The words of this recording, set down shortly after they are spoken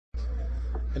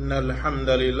إن الحمد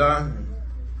لله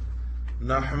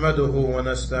نحمده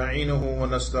ونستعينه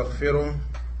ونستغفره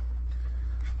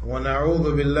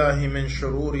ونعوذ بالله من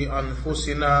شرور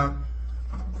أنفسنا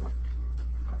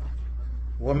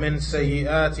ومن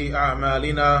سيئات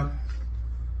أعمالنا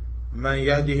من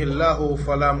يهده الله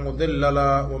فلا مضل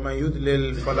له ومن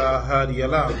يضلل فلا هادي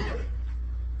له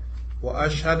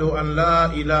وأشهد أن لا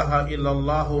إله إلا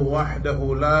الله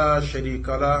وحده لا شريك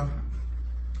له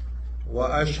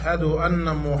وأشهد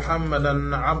أن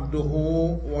محمدا عبده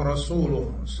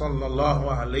ورسوله صلى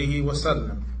الله عليه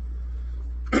وسلم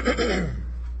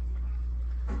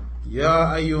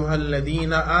يا أيها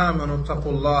الذين آمنوا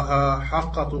اتقوا الله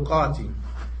حق تقاته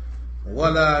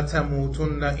ولا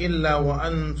تموتن إلا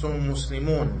وأنتم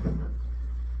مسلمون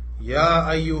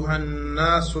يا أيها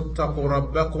الناس اتقوا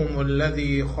ربكم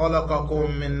الذي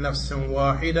خلقكم من نفس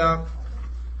واحدة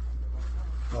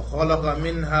وخلق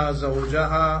منها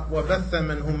زوجها وبث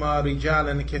منهما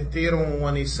رجالا كثيرا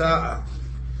ونساء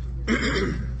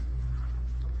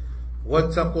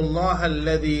واتقوا الله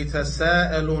الذي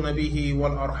تساءلون به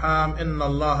والأرحام إن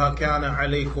الله كان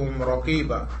عليكم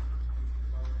رقيبا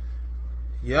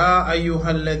يا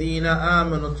أيها الذين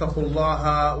آمنوا اتقوا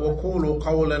الله وقولوا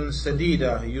قولا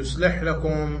سديدا يصلح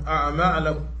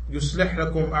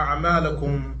لكم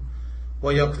أعمالكم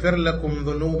ويغفر لكم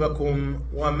ذنوبكم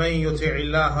ومن يطع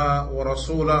الله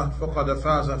ورسوله فقد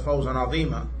فاز فوزا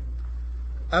عظيما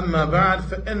أما بعد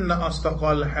فإن أصدق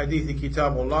الحديث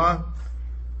كتاب الله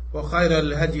وخير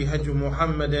الهدي هدي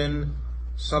محمد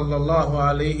صلى الله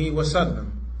عليه وسلم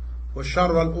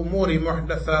وشر الأمور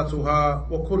محدثاتها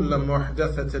وكل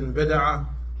محدثة بدعة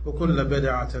وكل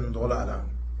بدعة ضلالة.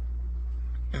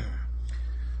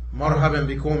 مرحبا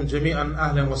بكم جميعا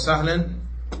أهلا وسهلا.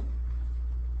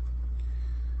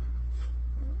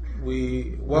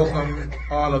 We welcome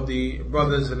all of the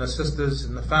brothers and the sisters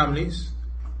and the families,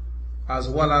 as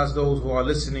well as those who are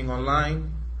listening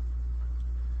online,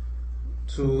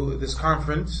 to this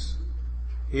conference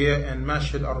here in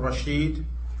Masjid Rashid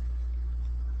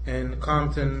in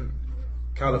Compton,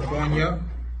 California.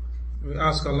 We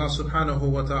ask Allah subhanahu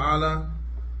wa ta'ala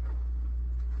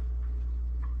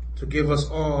to give us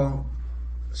all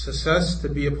success to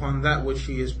be upon that which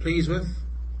He is pleased with,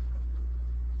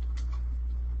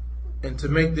 and to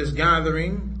make this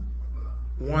gathering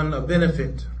one a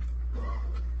benefit,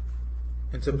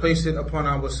 and to place it upon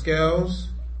our scales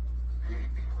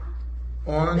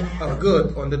of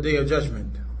good on the Day of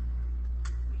Judgment.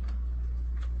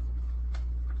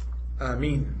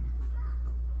 Ameen.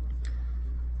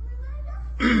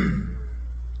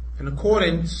 In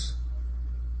accordance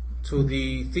to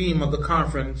the theme of the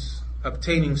conference,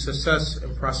 obtaining success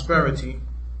and prosperity,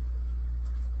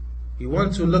 we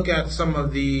want to look at some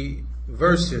of the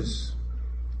verses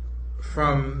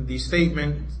from the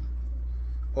statement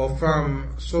or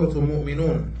from Surah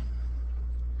Al-Mu'minun,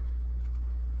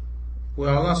 where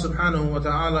Allah subhanahu wa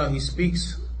ta'ala, He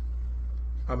speaks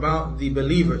about the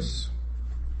believers.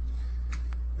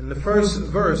 In the first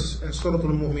verse in Surah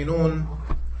Al-Mu'minun,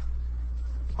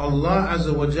 Allah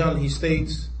Azza wa Jal, He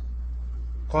states,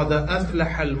 قَدْ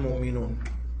أَفْلَحَ الْمُؤْمِنُونَ,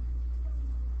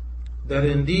 that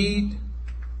indeed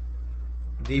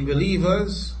the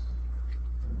believers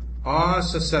are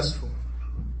successful.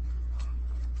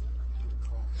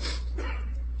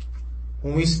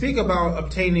 When we speak about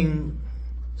obtaining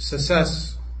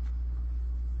success,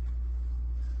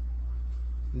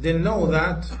 then know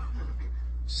that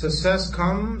success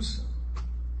comes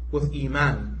with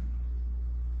Iman,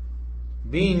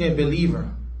 being a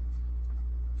believer,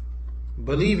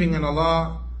 believing in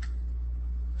Allah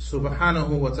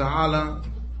subhanahu wa ta'ala,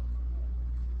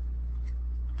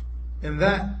 and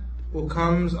that what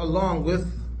comes along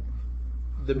with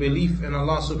the belief in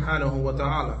Allah subhanahu wa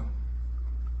ta'ala.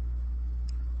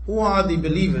 Who are the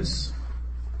believers?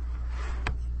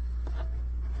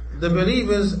 The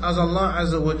believers, as Allah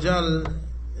Azza wa Jal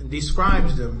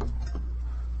describes them,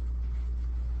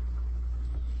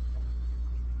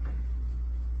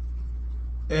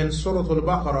 in Surah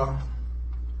Al-Baqarah,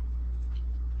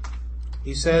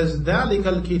 He says, ذَلِكَ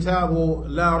الْكِتَابُ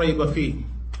لَا رَيْبَ فِيهِ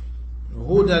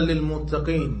هدى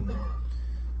للمتقين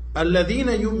الذين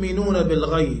يؤمنون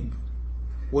بالغيب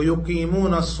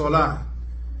ويقيمون الصلاة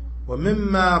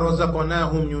ومما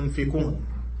رزقناهم ينفقون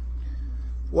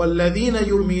والذين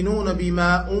يؤمنون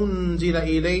بما أنزل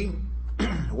إليه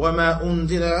وما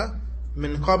أنزل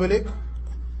من قبلك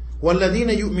والذين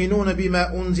يؤمنون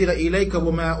بما أنزل إليك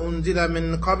وما أنزل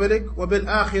من قبلك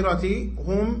وبالآخرة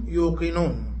هم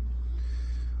يوقنون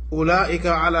أولئك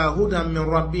على هدى من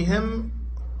ربهم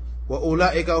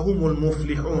وَأُولَٰئِكَ هُمُ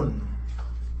الْمُفْلِحُونَ.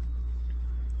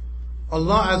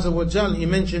 Allah Azza wa Jal, He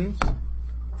mentioned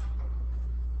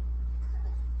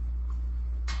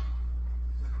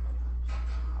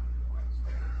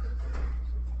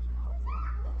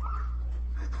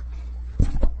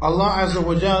Allah Azza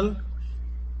wa Jal,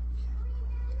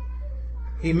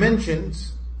 He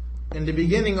mentions in the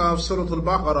beginning of Surah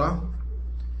Al-Baqarah,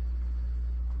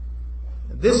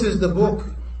 this is the book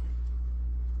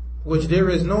which there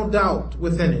is no doubt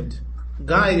within it,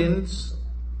 guidance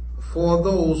for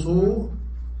those who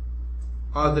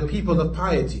are the people of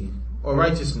piety or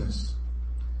righteousness,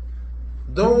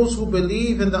 those who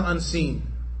believe in the unseen,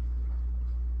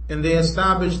 and they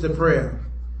establish the prayer,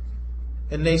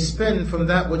 and they spend from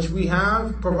that which we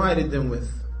have provided them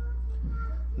with.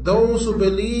 Those who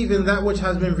believe in that which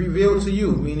has been revealed to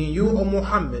you, meaning you, O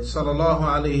Muhammad sallallahu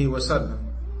alaihi wasallam,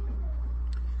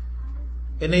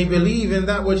 and they believe in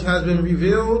that which has been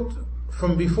revealed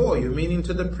from before you, meaning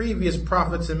to the previous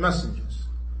prophets and messengers,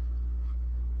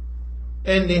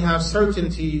 and they have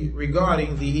certainty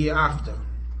regarding the hereafter.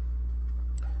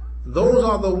 Those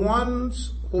are the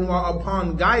ones who are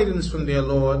upon guidance from their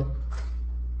Lord,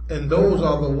 and those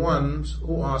are the ones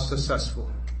who are successful.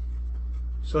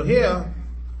 So here,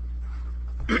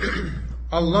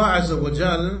 Allah Azza wa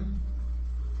Jal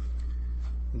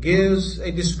gives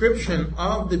a description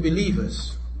of the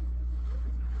believers.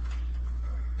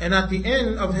 And at the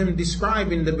end of Him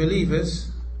describing the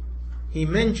believers, He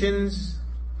mentions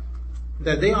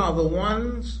that they are the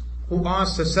ones who are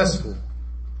successful.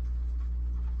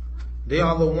 They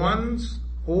are the ones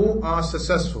who are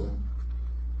successful.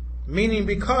 Meaning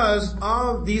because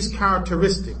of these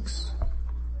characteristics.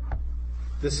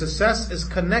 The success is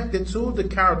connected to the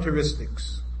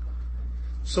characteristics.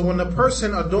 So when a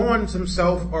person adorns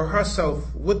himself or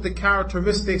herself with the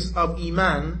characteristics of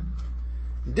Iman,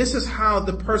 this is how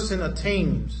the person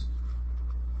attains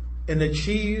and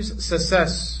achieves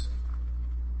success.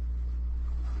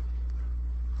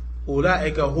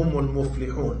 أُولَٰئِكَ هُمُ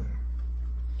الْمُفْلِحُونَ.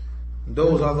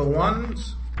 Those are the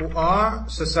ones who are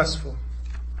successful.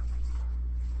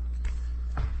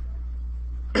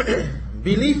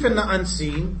 Belief in the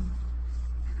unseen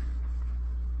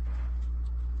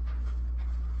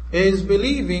is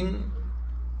believing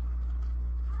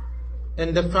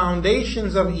in the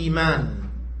foundations of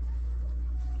Iman,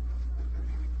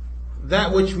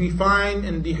 that which we find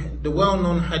in the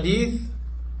well-known hadith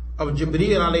of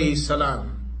Jibreel alayhi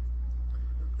salam,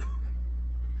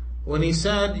 when he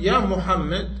said, Ya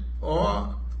Muhammad,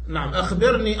 or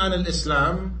أخبرني عن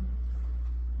الإسلام,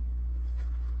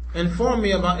 inform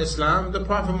me about Islam. The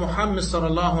Prophet Muhammad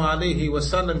sallallahu alayhi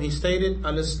wasallam, he stated,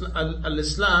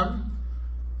 Al-Islam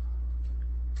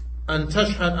an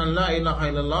tashhad an la ilaha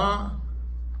illallah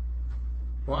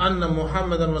wa anna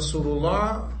Muhammadan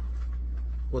Rasulullah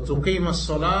wa tuqim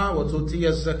as-salah wa tuti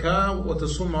az-zakah wa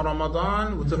tasum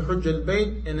Ramadan wa tuhujj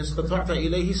al-bayt in istata'ta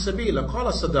ilayhi sabila.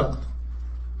 Qala sadaqt.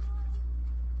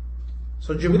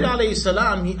 So Jibreel alayhi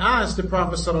salam, he asked the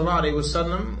Prophet sallallahu alayhi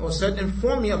wasallam, or said,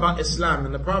 inform me about Islam.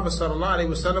 And the Prophet sallallahu alayhi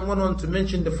wasallam went on to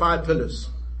mention the 5 pillars.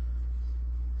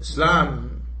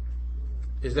 Islam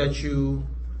is that you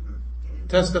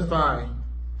testify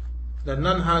that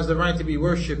none has the right to be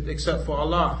worshipped except for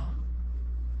Allah,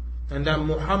 and that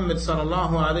Muhammad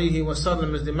sallallahu alayhi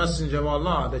wasallam is the messenger of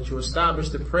Allah, that you establish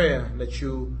the prayer, that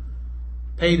you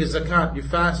pay the zakat, you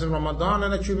fast in Ramadan,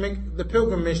 and that you make the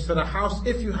pilgrimage to the house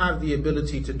if you have the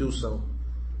ability to do so.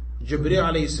 Jibreel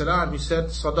alayhi salam, he said,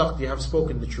 Sadaqt, you have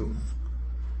spoken the truth.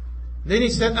 Then he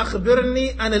said,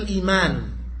 Akhbirni an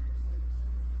al-Iman,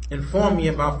 inform me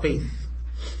about faith.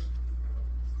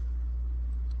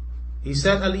 He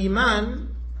said,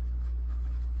 Al-Iman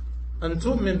an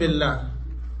tu'min billah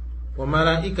wa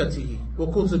malaikatihi wa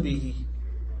kutubihi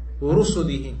wa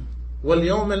rusulihi wal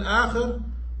yawm al-akhir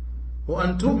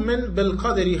وأن تؤمن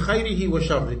بالقدر خيره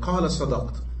وشره. قال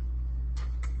صدقت.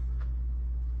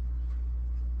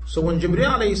 So when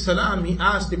Jibreel alayhi salam, he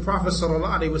asked the Prophet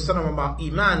sallallahu alayhi wasallam about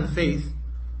Iman, faith,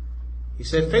 he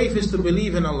said faith is to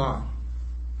believe in Allah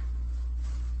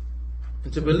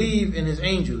and to believe in His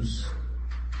angels,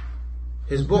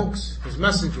 His books, His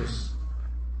messengers,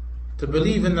 to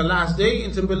believe in the last day,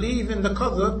 and to believe in the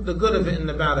qadr, the good of it and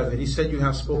the bad of it. He said, you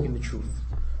have spoken the truth.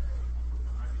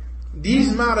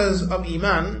 These matters of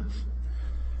Iman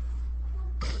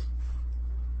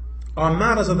are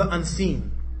matters of the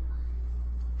unseen.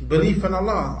 Belief in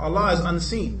Allah, Allah is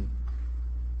unseen.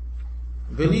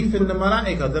 Belief in the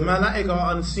Malaika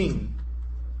are unseen.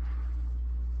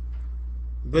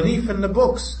 Belief in the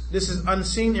books, this is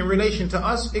unseen in relation to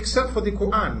us except for the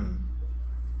Qur'an.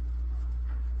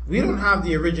 We don't have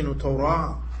the original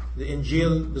Torah, the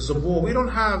Injil, the Zabur. We don't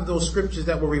have those scriptures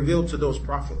that were revealed to those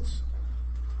prophets.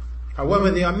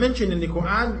 However, they are mentioned in the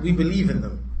Qur'an, we believe in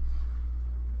them.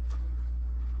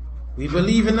 We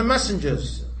believe in the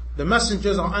messengers. The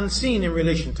messengers are unseen in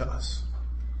relation to us.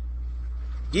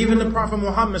 Even the Prophet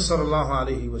Muhammad sallallahu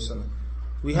alaihi wasallam,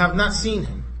 we have not seen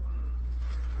him,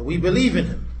 but we believe in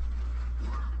him.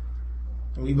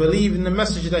 And we believe in the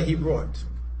message that he brought.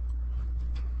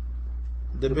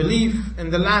 The belief in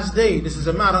the last day, this is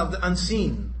a matter of the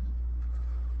unseen.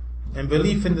 And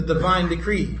belief in the divine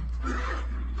decree,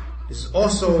 this is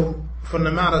also from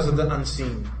the matters of the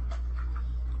unseen.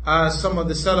 As some of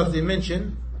the Salafy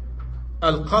mentioned,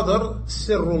 Al-Qadr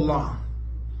Sirrullah,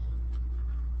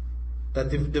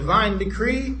 that the divine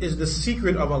decree is the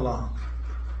secret of Allah.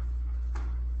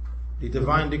 The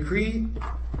divine decree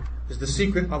is the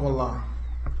secret of Allah.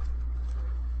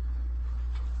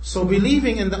 So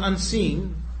believing in the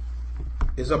unseen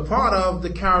is a part of the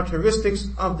characteristics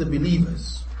of the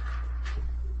believers.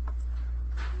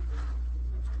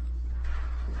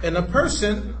 And a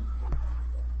person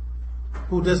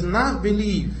who does not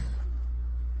believe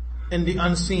in the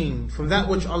unseen from that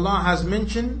which Allah has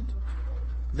mentioned,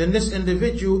 then this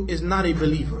individual is not a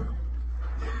believer.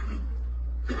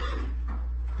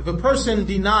 If a person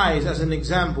denies, as an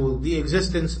example, the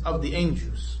existence of the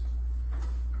angels,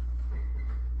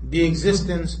 the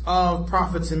existence of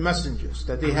prophets and messengers,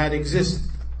 that they had existed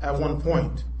at one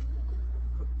point,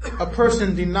 a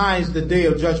person denies the day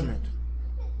of judgment,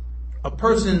 a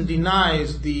person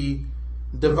denies the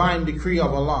divine decree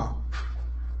of Allah,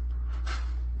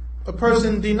 a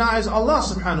person denies Allah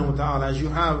subhanahu wa ta'ala, as you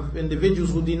have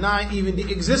individuals who deny even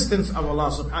the existence of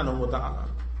Allah subhanahu wa ta'ala.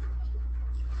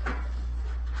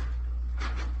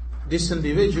 This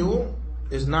individual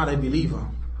is not a believer.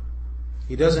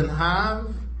 He doesn't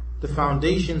have the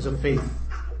foundations of faith,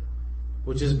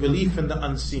 which is belief in the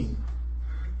unseen.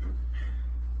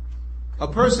 A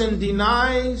person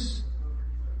denies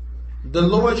the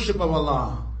lordship of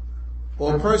Allah,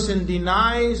 or a person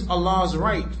denies Allah's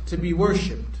right to be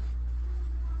worshipped,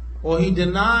 or he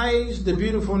denies the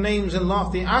beautiful names and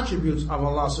lofty attributes of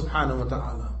Allah subhanahu wa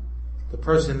ta'ala. The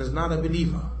person is not a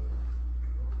believer.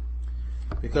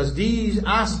 Because these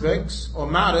aspects or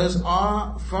matters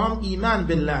are from Iman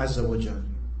Billah Azza wa Jal.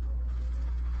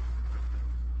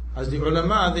 As the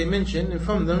ulama, they mention, and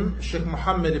from them Shaykh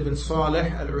Muhammad ibn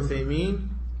Salih al-Uthaymeen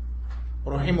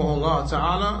rahimahullah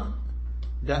ta'ala,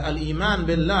 that al-Iman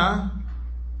Billah,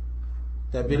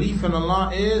 that belief in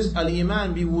Allah is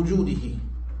al-Iman bi wujudihi,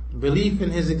 belief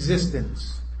in His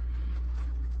existence.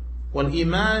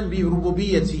 Wal-Iman bi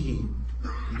rububiyatihi,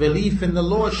 belief in the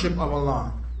lordship of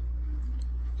Allah.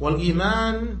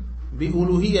 Wal-Iman bi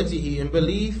uluhiyatihi, and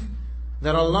belief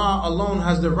that Allah alone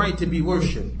has the right to be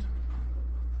worshipped.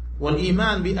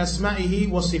 Wal-Iman bi asma'ihi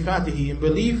wa sifatihi, and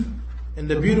belief in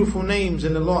the beautiful names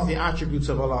and the lofty attributes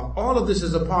of Allah. All of this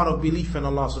is a part of belief in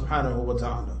Allah subhanahu wa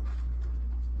ta'ala.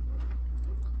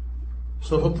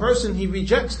 So if a person, he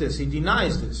rejects this, he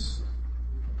denies this,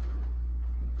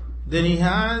 then he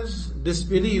has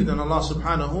disbelieved in Allah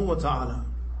subhanahu wa ta'ala.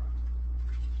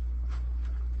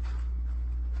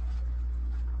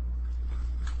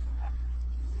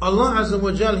 Allah Azza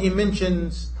wa Jal, He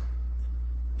mentions,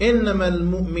 إِنَّمَا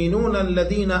الْمُؤْمِنُونَ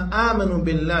الَّذِينَ آمَنُوا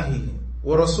بِاللَّهِ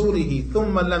وَرَسُولِهِ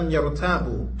ثُمَّ لَمْ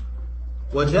يَرْتَابُوا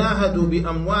وَجَاهَدُوا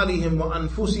بِأَمْوَالِهِمْ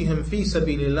وَأَنفُسِهِمْ فِي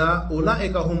سَبِيلِ اللَّهِ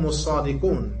أُولَئِكَ هُمُ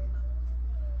الصَّادِقُونَ.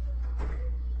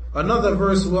 Another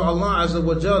verse where Allah Azza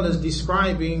wa Jal is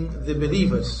describing the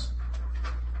believers.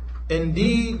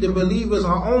 Indeed, the believers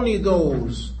are only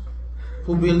those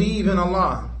who believe in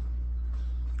Allah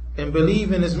and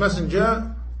believe in His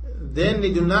Messenger, then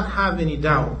they do not have any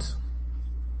doubt.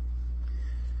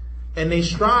 And they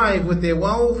strive with their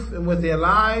wealth and with their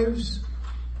lives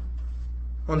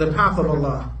on the path of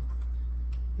Allah.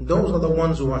 Those are the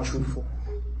ones who are truthful.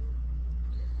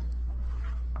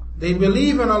 They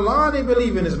believe in Allah, they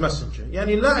believe in His Messenger.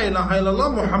 Yani la ilaha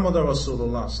illallah Muhammadur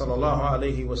Rasulullah sallallahu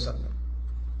alayhi wa sallam.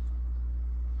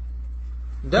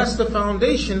 That's the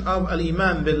foundation of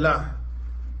al-Iman billah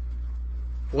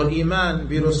wal-Iman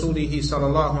bi Rasulihi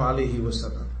sallallahu alayhi wa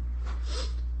sallam.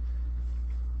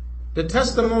 The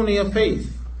testimony of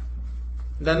faith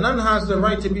that none has the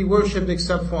right to be worshipped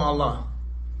except for Allah,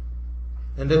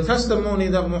 and the testimony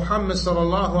that Muhammad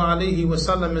sallallahu alayhi wa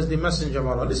sallam is the messenger of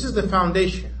Allah. This is the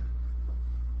foundation.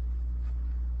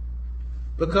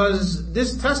 Because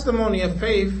this testimony of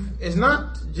faith is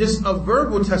not just a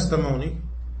verbal testimony,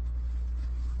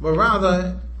 but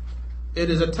rather it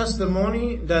is a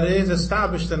testimony that is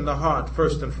established in the heart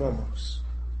first and foremost.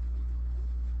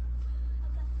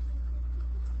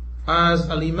 As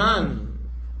al-Iman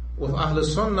with Ahl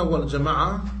Sunnah wal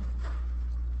Jama'ah,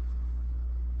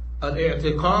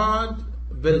 al-I'tiqad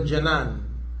bil-Janan,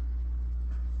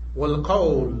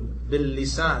 wal-Qawl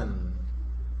bil-Lisan,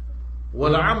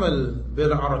 wal-Amal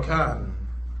bil-Arkan,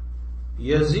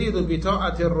 يزيد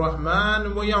بطاعة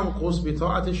الرحمن وينقص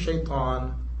بطاعة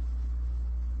الشيطان.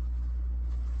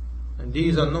 And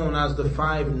these are known as the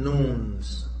 5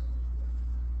 noons.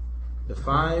 The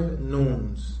 5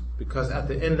 noons. Because at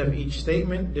the end of each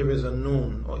statement there is a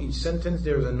noon, or each sentence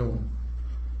there is a noon.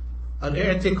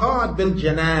 Al-i'tiqad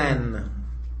bil-janan,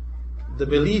 the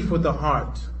belief with the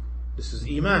heart. This is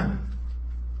iman.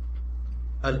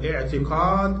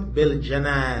 Al-i'tiqad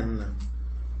bil-janan,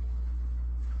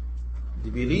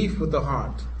 the belief with the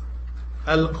heart.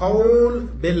 Al-qawl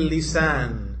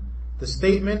bil-lisan, the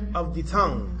statement of the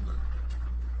tongue.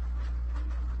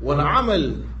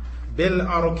 Wal-amal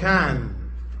bil-arkan,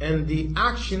 and the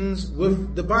actions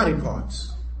with the body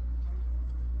parts.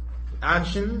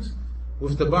 Actions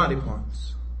with the body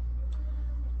parts.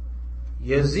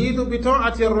 Yazidu bi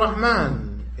ta'ati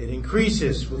ar-Rahman, it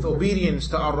increases with obedience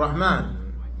to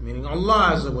ar-Rahman, meaning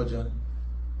Allah Azza wa Jal.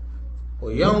 Wa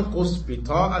yanqus bi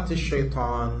ta'ati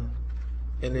ash-shaytan,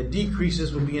 and it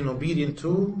decreases with being obedient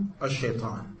to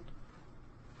ash-shaytan.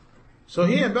 So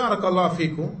here, barakallahu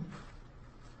fikum,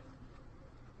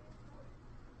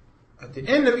 at the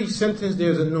end of each sentence there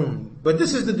is a noon. But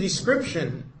this is the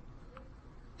description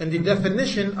and the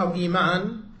definition of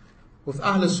Iman with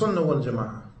Ahl Sunnah wal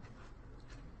Jama'ah.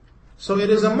 So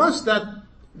it is a must that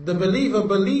the believer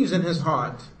believes in his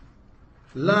heart,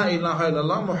 La ilaha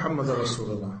illallah Muhammad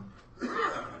Rasulullah.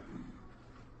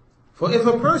 For if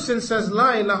a person says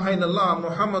La ilaha illallah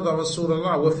Muhammad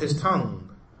Rasulullah with his tongue,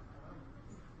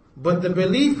 but the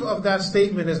belief of that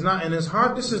statement is not in his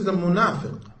heart, this is the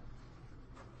munafiq.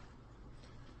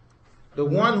 The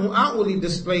one who outwardly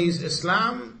displays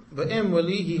Islam, but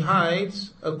inwardly he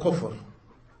hides al-kufr.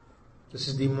 This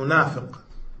is the munafiq.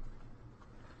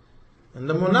 And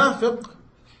the munafiq,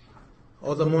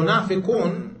 or the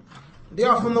munafiqun, they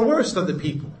are from the worst of the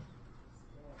people.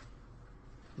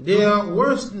 They are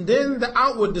worse than the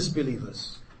outward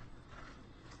disbelievers.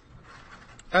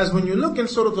 As when you look in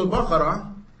Surah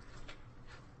Al-Baqarah,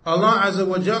 Allah Azza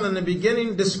wa Jalla in the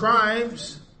beginning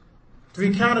describes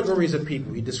 3 categories of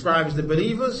people. He describes the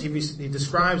believers, he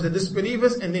describes the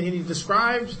disbelievers, and then he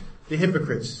describes the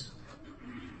hypocrites.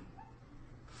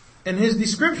 In his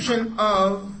description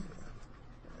of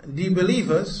the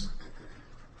believers,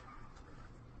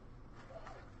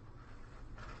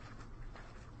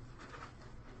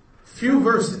 few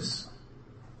verses.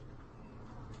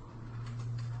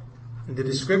 In the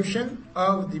description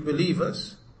of the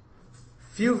believers,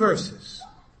 few verses.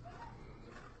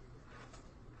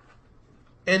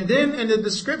 And then in the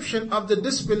description of the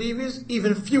disbelievers,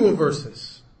 even fewer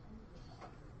verses.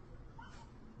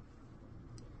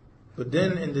 But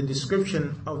then in the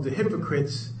description of the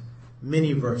hypocrites,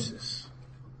 many verses.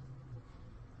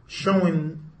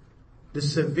 Showing the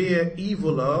severe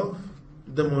evil of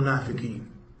the munafiqeen.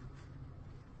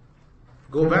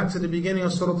 Go back to the beginning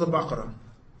of Surah Al-Baqarah,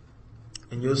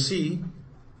 and you'll see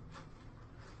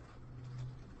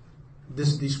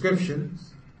this description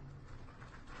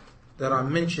that are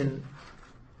mentioned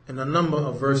in a number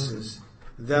of verses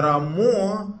that are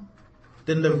more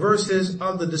than the verses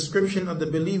of the description of the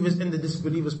believers and the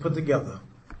disbelievers put together.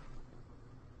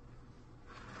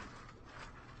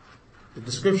 The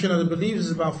description of the believers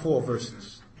is about 4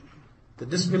 verses. The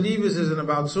disbelievers is in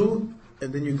about 2,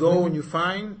 and then you go and you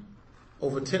find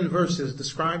over 10 verses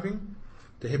describing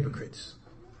the hypocrites.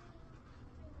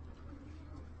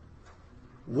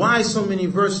 Why so many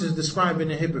verses describing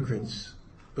the hypocrites?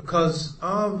 Because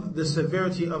of the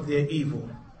severity of their evil.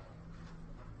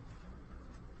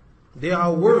 They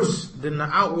are worse than the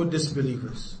outward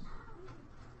disbelievers.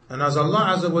 And as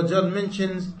Allah Azza wa Jal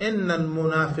mentions, إِنَّ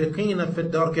الْمُنَافِقِينَ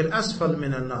فِي الدَّرْكِ الْأَسْفَلِ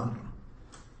مِنَ النَّارِ,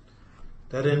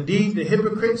 that indeed the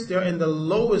hypocrites, they are in the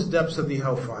lowest depths of the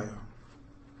hellfire.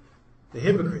 The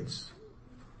hypocrites,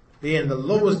 they are in the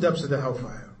lowest depths of the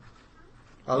hellfire.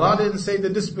 Allah didn't say the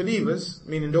disbelievers,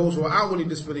 meaning those who are outwardly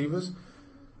disbelievers,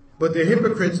 but the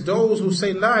hypocrites, those who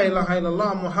say La ilaha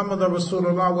illallah Muhammadur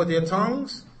Rasulullah with their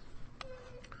tongues,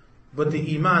 but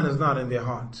the iman is not in their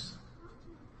hearts.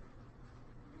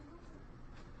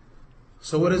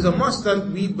 So it is a must that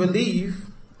we believe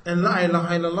in La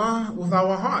ilaha illallah with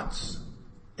our hearts,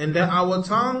 and that our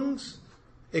tongues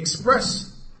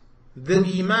express the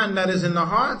iman that is in the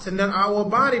hearts, and that our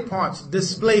body parts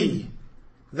display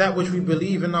that which we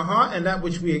believe in the heart and that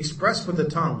which we express with the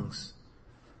tongues.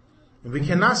 And we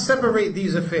cannot separate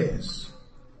these affairs,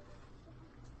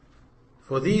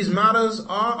 for these matters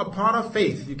are a part of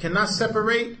faith. You cannot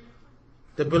separate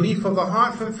the belief of the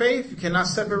heart from faith. You cannot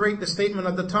separate the statement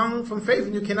of the tongue from faith,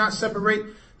 and you cannot separate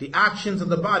the actions of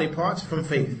the body parts from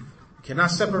faith. You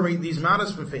cannot separate these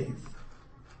matters from faith.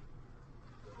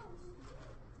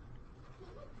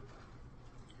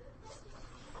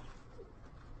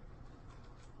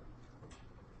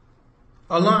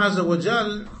 Allah Azza wa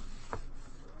Jal,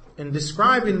 in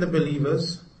describing the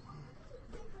believers,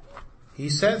 He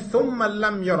said, ثُمَّ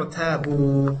لَمْ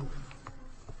يَرْتَابُوا.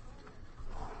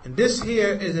 And this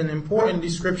here is an important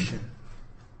description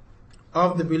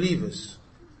of the believers,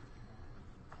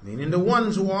 meaning the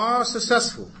ones who are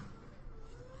successful,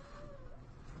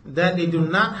 that they do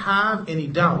not have any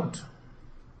doubt.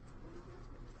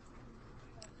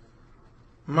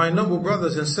 My noble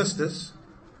brothers and sisters,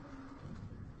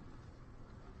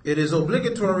 it is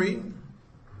obligatory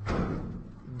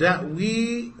that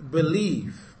we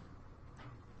believe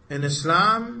in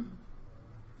Islam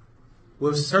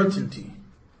with certainty.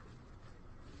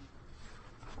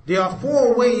 There are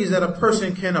 4 ways that a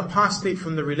person can apostate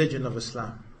from the religion of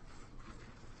Islam.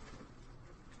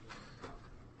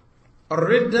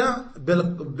 الردة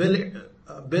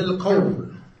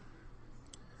بالقول.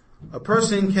 A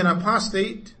person can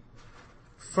apostate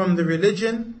from the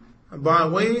religion by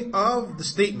way of the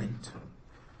statement.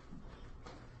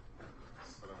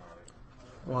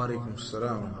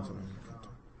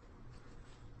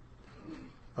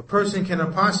 A person can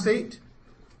apostate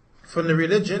from the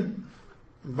religion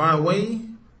by way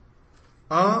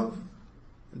of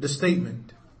the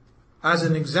statement. As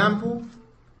an example,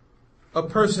 a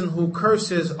person who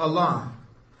curses Allah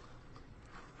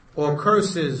or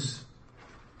curses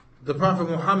the Prophet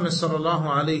Muhammad sallallahu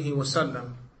alaihi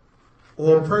wasallam,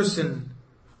 or a person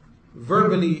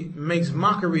verbally makes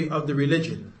mockery of the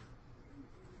religion.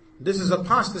 This is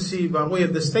apostasy by way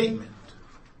of the statement.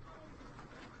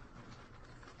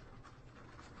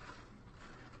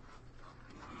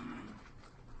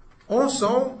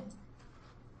 Also,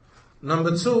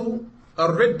 number 2,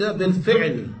 الردة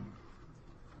بالفعل.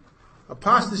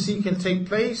 Apostasy can take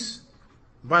place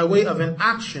by way of an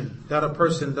action that a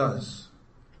person does,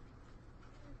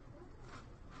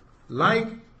 like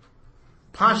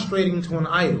prostrating to an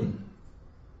idol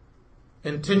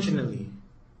intentionally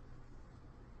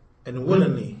and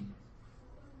willingly,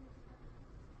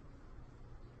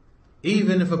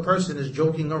 even if a person is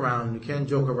joking around. You can't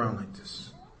joke around like this.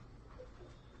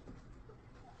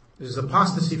 This is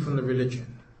apostasy from the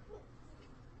religion.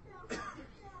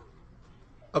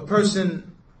 A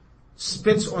person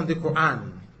spits on the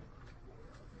Qur'an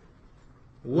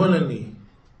willingly,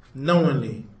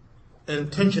 knowingly,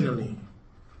 intentionally.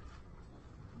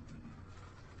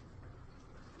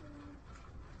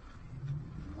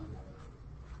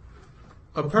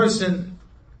 A person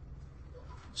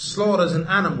slaughters an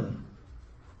animal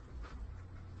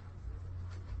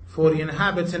for the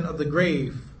inhabitant of the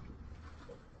grave,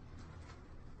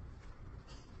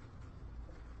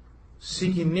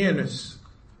 seeking nearness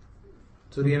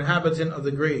to the inhabitant of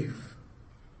the grave.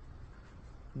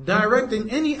 Directing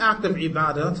any act of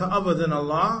ibadah to other than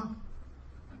Allah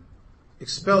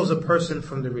expels a person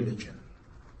from the religion.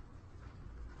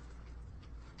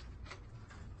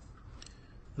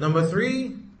 Number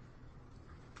 3,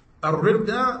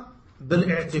 الردة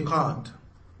بالاعتقاد.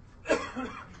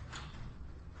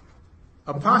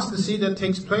 Apostasy that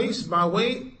takes place by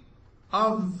way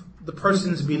of the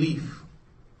person's belief.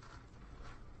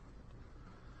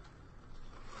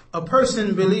 A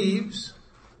person believes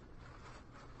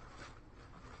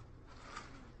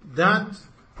that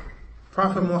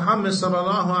Prophet Muhammad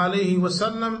sallallahu alaihi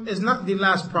wasallam is not the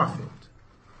last prophet,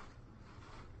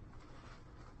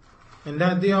 and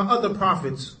that there are other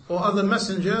prophets or other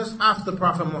messengers after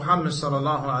Prophet Muhammad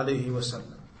sallallahu alaihi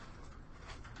wasallam.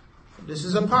 This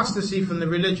is apostasy from the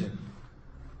religion.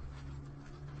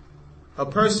 A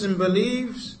person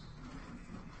believes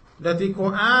that the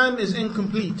Qur'an is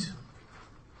incomplete,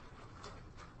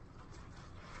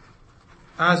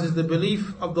 as is the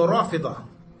belief of the Rafidah,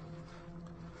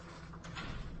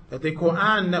 that the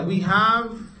Qur'an that we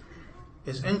have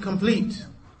is incomplete,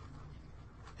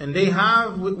 and they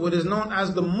have what is known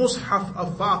as the Mus'haf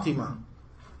of Fatima,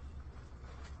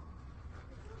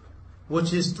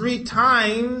 which is 3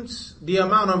 times the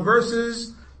amount of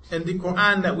verses in the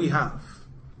Qur'an that we have.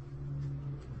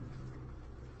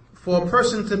 For a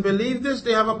person to believe this,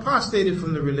 they have apostated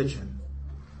from the religion.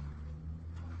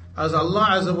 As Allah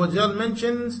Azza wa Jal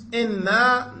mentions,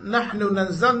 إِنَّا نَحْنُ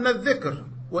نَنزَلْنَا الذِّكْرَ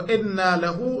وَإِنَّا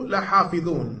لَهُ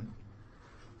لَحَافِظُونَ.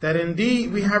 That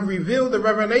indeed we have revealed the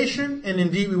revelation, and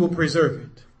indeed we will preserve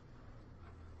it.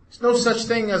 There's no such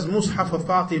thing as Mus'haf of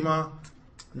Fatima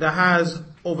that has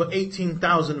over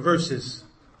 18,000 verses.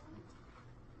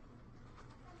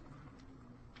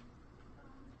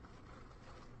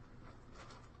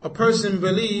 A person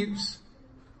believes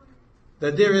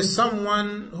that there is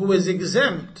someone who is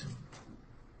exempt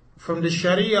from the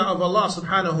Sharia of Allah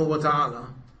subhanahu wa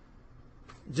ta'ala,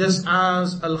 just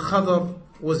as Al-Khadr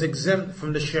was exempt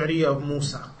from the Sharia of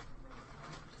Musa.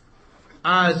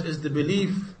 as is the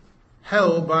belief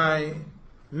held by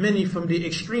many from the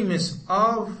extremists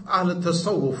of Ahl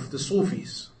Tasawwuf, the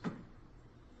Sufis,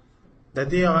 that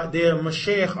their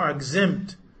mashaykh are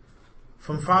exempt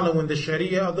from following the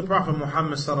Sharia of the Prophet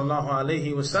Muhammad sallallahu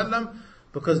alaihi wasallam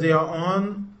because they are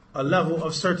on a level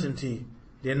of certainty.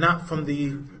 They're not from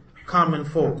the common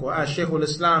folk. Or as Shaykh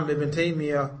al-Islam Ibn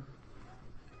Taymiyyah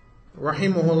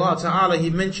rahimahullah ta'ala, he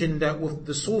mentioned that with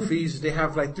the Sufis, they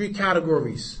have like three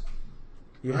categories.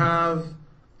 You have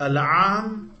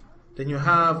al-aam, then you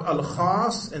have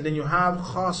al-khas, and then you have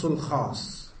khasul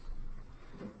khas.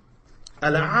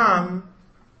 Al-aam,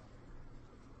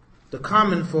 the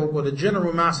common folk or the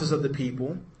general masses of the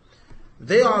people,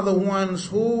 they are the ones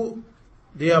who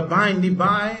they are binded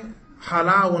by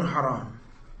halal and haram.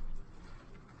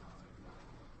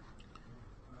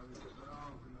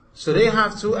 So they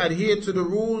have to adhere to the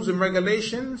rules and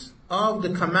regulations of the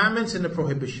commandments and the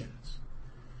prohibitions.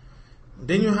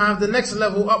 Then you have the next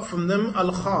level up from them,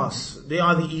 al-khas. They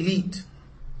are the elite.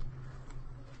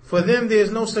 For them there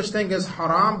is no such thing as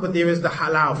haram, but there is the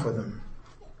halal for them.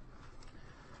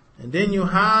 And then you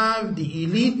have the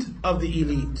elite of the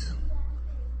elite.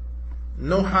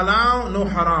 No halal, no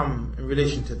haram in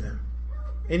relation to them.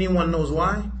 Anyone knows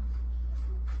why?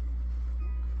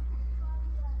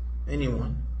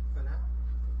 Anyone?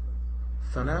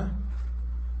 Fana?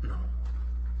 No.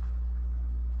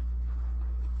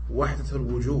 Wahdat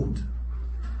al-wujud.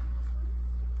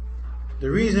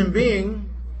 The reason being,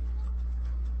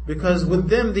 because with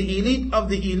them, the elite of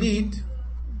the elite,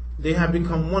 they have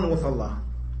become one with Allah.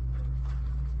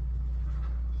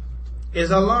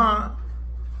 Is Allah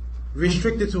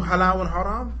restricted to halal and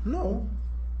haram? No.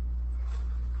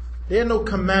 There are no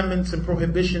commandments and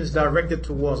prohibitions directed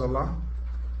towards Allah.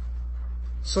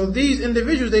 So these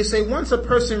individuals, they say, once a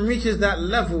person reaches that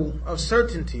level of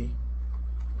certainty,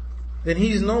 then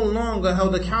he's no longer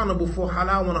held accountable for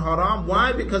halal and haram.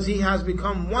 Why? Because he has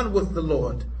become one with the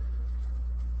Lord.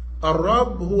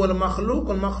 Ar-Rabb huwa al-makhluq,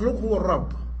 al-makhluq huwa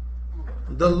ar-Rabb.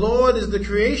 The Lord is the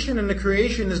creation, and the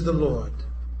creation is the Lord.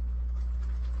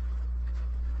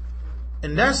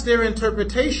 And that's their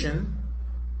interpretation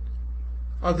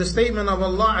of the statement of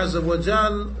Allah Azza wa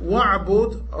Jal,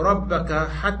 وَعْبُدْ رَبَّكَ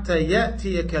حَتَّى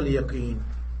يَأْتِيَكَ الْيَقِينَ.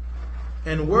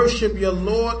 And worship your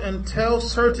Lord until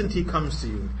certainty comes to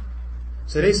you.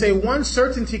 So they say once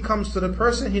certainty comes to the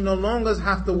person, he no longer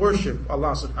has to worship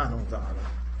Allah subhanahu wa ta'ala.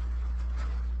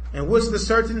 And what's the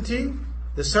certainty?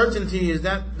 The certainty is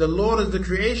that the Lord is the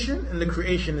creation and the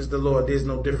creation is the Lord. There's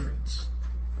no difference.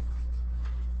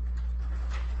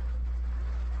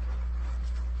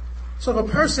 So if a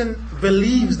person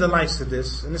believes the likes of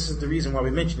this, and this is the reason why we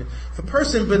mention it, if a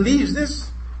person believes this,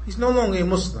 he's no longer a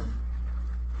Muslim.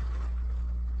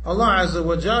 Allah Azza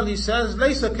wa Jal, He says,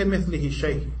 لَيْسَ كَمِثْلِهِ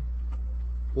شَيْءٍ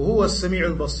وَهُوَ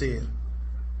السَّمِيعُ الْبَصِيرُ.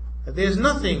 That there's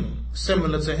nothing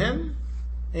similar to Him,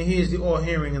 and He is the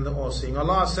all-hearing and the all-seeing.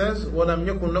 Allah says, وَلَمْ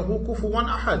يَكُنْ لَهُ كُفُوًا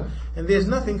أَحَدٍ. And there's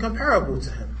nothing comparable to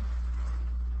Him.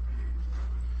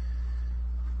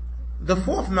 The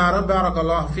fourth matter,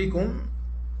 barakallahu fikum,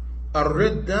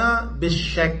 الردة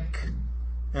بالشك.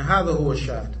 And هذا هو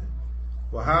الشاهد.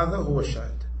 وهذا هو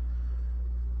الشاهد.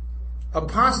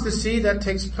 Apostasy that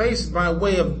takes place by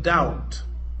way of doubt.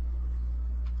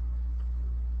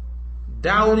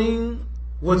 Doubting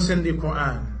what's in the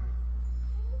Qur'an.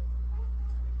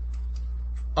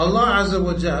 Allah Azza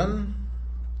wa Jal,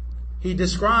 He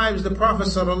describes the Prophet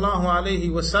sallallahu alaihi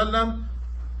wasallam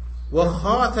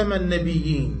وَخَاتَمَ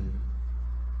النَّبِيِّينَ.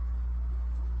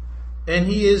 And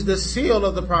he is the seal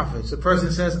of the prophets. The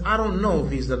person says, I don't know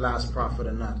if he's the last prophet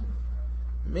or not.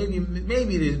 Maybe,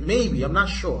 I'm not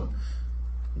sure.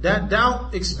 That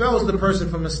doubt expels the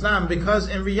person from Islam, because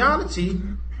in reality,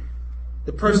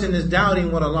 the person is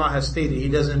doubting what Allah has stated. He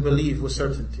doesn't believe with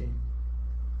certainty.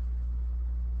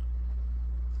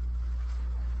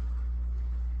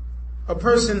 A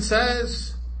person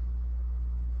says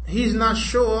he's not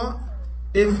sure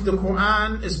if the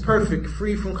Qur'an is perfect,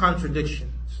 free from contradictions.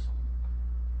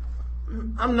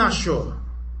 I'm not sure.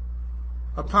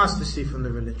 Apostasy from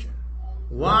the religion.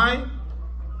 Why?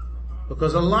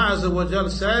 Because Allah Azza wa Jal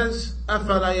says,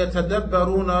 أَفَلَا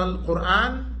يَتَدَبَّرُونَ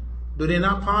الْقُرْآنِ. Do they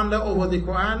not ponder over the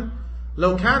Qur'an?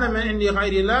 لَوْ كَانَ مِنْ عِنْدِ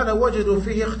غَيْرِ اللَّهِ لَوَجَدُوا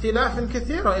فِيهِ اخْتِلَافًا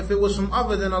كَثِيرًا. If it was from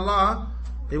other than Allah,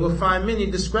 they will find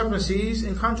many discrepancies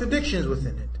and contradictions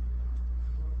within it.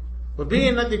 But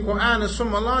being that the Qur'an is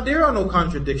from Allah, there are no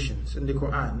contradictions in the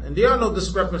Qur'an, and there are no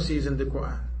discrepancies in the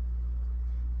Qur'an.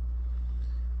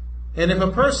 And if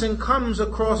a person comes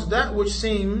across that which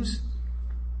seems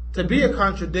to be a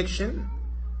contradiction,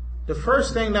 the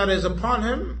first thing that is upon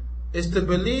him is to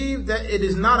believe that it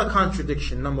is not a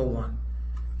contradiction, number one.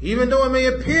 even though it may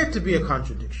appear to be a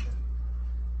contradiction.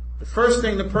 The first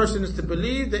thing the person is to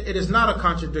believe that it is not a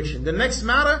contradiction. The next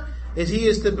matter is he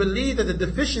is to believe that the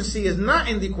deficiency is not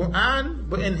in the Qur'an,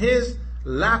 but in his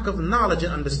lack of knowledge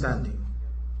and understanding.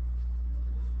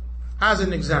 As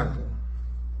an example,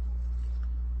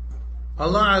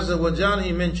 Allah Azza wa Jalla,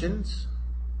 He mentions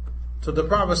to the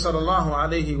Prophet sallallahu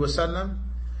alaihi wasallam,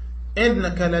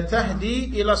 إِنَّكَ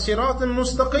لَتَهْدِي إِلَى صِرَاطٍ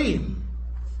مُسْتَقِيمٍ.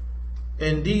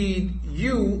 Indeed,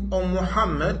 you, O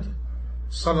Muhammad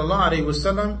sallallahu alaihi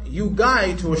wasallam, you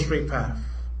guide to a straight path.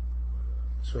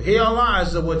 So here Allah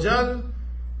Azza wa Jal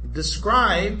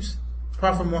describes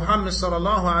Prophet Muhammad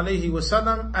sallallahu alaihi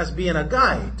wasallam as being a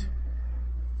guide.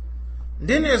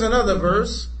 Then there's another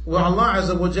verse where Allah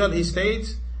Azza wa Jal, He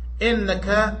states,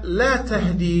 إِنَّكَ لَا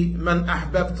تَهْدِي مَنْ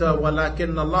أَحْبَبْتَ وَلَكِنَّ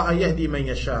اللَّهَ يَهْدِي مَنْ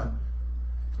يَشَاءُ.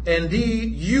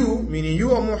 Indeed, you, meaning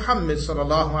you, O Muhammad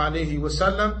sallallahu alaihi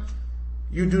wasallam,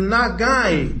 you do not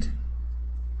guide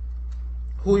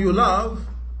who you love,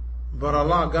 but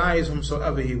Allah guides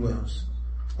whomsoever He wills.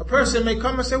 A person may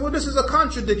come and say, well, this is a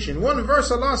contradiction. One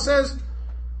verse Allah says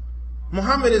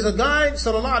Muhammad is a guide,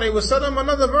 sallallahu alaihi wasallam.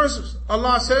 Another verse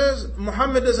Allah says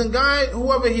Muhammad doesn't guide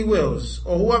whoever He wills,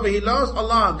 or whoever He loves,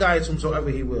 Allah guides whomsoever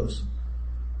He wills.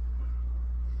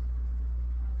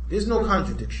 There's no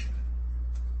contradiction.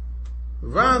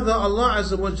 Rather, Allah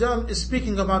Azza wa Jal is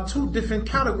speaking about two different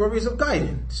categories of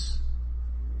guidance.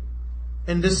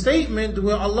 In the statement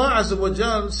where Allah Azza wa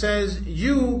Jal says,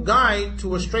 you guide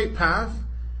to a straight path,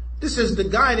 this is the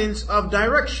guidance of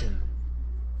direction.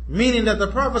 Meaning that the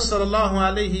Prophet sallallahu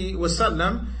alaihi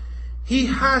wasallam, he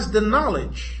has the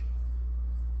knowledge,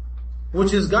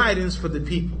 which is guidance for the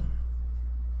people.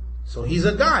 So he's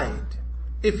a guide,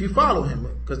 if you follow him,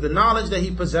 because the knowledge that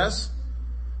he possesses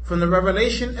from the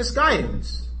revelation is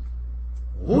guidance.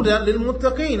 Huda lil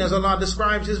muttaqeen, as Allah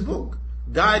describes His book.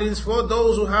 Guidance for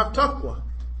those who have taqwa.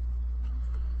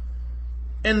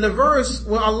 In the verse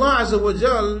where Allah Azza wa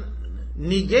Jal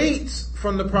negates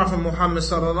from the Prophet Muhammad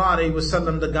sallallahu alaihi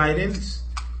wasallam the guidance,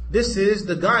 this is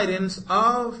the guidance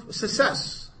of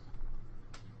success.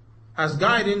 As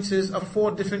guidance is of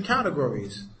four different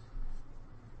categories.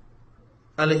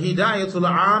 Al-Hidayatul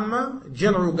Amma,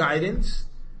 general guidance,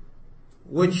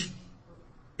 which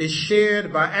is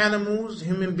shared by animals,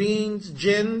 human beings,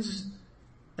 jinns,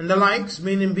 and the likes,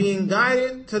 meaning being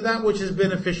guided to that which is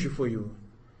beneficial for you,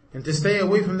 and to stay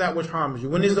away from that which harms you.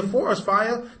 When there's a forest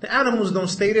fire, the animals don't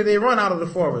stay there, they run out of the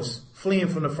forest, fleeing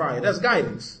from the fire. That's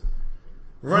guidance.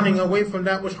 Running away from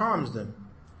that which harms them.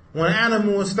 When an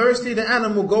animal is thirsty, the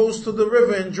animal goes to the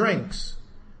river and drinks.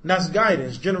 That's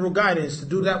guidance, general guidance, to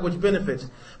do that which benefits.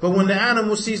 But when the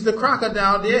animal sees the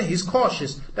crocodile there, he's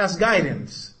cautious. That's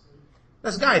guidance.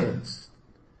 That's guidance.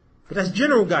 But that's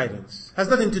general guidance. Has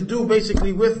nothing to do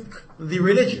basically with the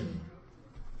religion.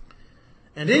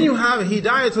 And then you have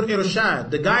Hidayatul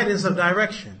Irshad, the guidance of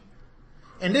direction.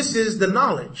 And this is the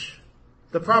knowledge.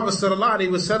 The Prophet sallallahu alaihi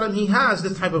wasallam, he has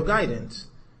this type of guidance.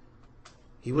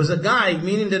 He was a guide,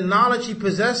 meaning the knowledge he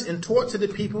possessed and taught to the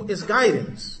people is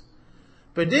guidance.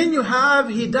 But then you have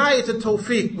Hidayatul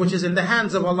Tawfiq, which is in the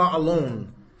hands of Allah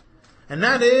alone. And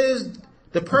that is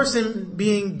the person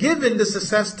being given the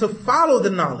success to follow the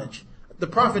knowledge. The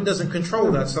Prophet doesn't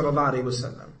control that, sallallahu alaihi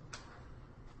wasallam.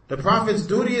 The Prophet's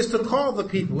duty is to call the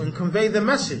people and convey the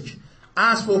message.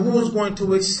 As for who is going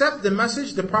to accept the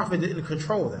message, the Prophet didn't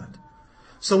control that.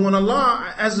 So when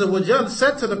Allah Azza wa Jal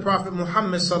said to the Prophet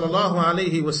Muhammad sallallahu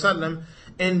alaihi wasallam,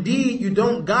 indeed you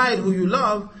don't guide who you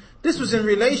love, this was in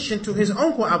relation to his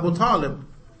uncle Abu Talib.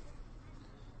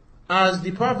 As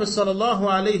the Prophet sallallahu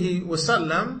alaihi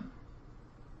wasallam,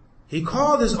 he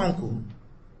called his uncle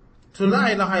to La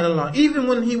ilaha illallah, even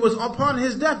when he was upon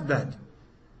his deathbed.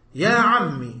 Ya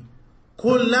ammi,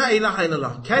 qul la ilaha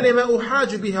illallah, kalima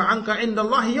uhaju biha anka inda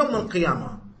Allahi yawm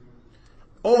al-qiyamah.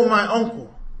 Oh my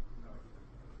uncle,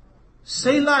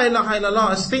 say la ilaha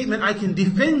illallah, a statement I can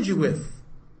defend you with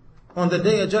on the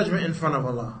day of judgment in front of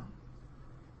Allah.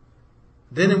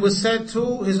 Then it was said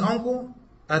to his uncle,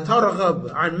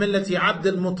 Atarghab an millati Abd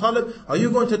al-Muttalib, are you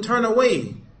going to turn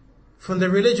away from the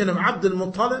religion of Abd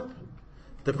al-Muttalib?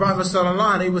 The Prophet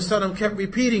sallallahu alaihi wasallam kept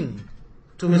repeating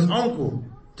to his uncle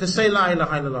to say la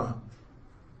ilaha illallah.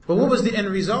 But what was the end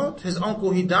result? His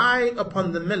uncle, he died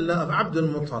upon the millah of Abd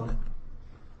al-Muttalib.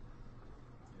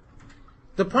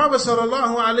 The Prophet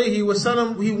sallallahu alaihi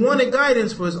wasallam, he wanted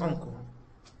guidance for his uncle,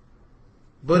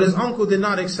 but his uncle did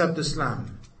not accept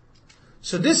Islam.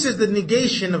 So this is the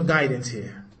negation of guidance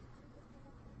here.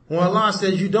 When Allah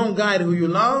says you don't guide who you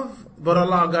love, but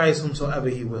Allah guides whomsoever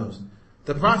He wills.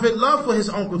 The Prophet loved for his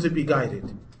uncle to be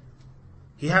guided.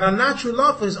 He had a natural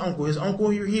love for his uncle. His uncle,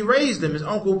 he raised him. His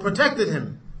uncle protected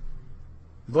him.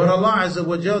 But Allah Azza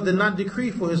wa Jal did not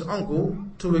decree for his uncle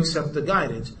to accept the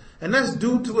guidance. And that's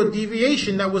due to a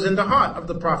deviation that was in the heart of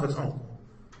the Prophet's uncle.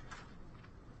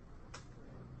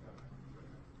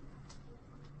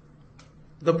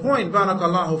 The point,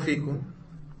 barakallahu fikum,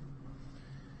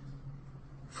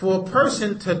 for a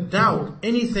person to doubt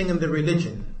anything in the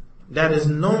religion that is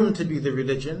known to be the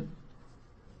religion,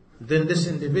 then this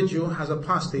individual has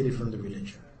apostated from the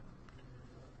religion.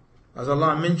 As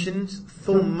Allah mentions,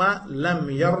 ثُمَّ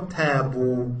لَمْ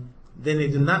يَرْتَابُوا, then they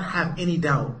do not have any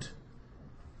doubt.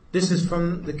 This is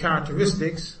from the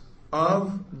characteristics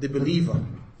of the believer.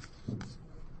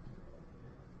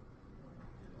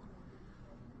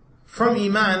 From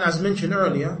Iman, as mentioned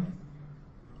earlier,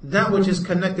 that which is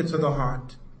connected to the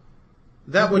heart,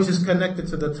 that which is connected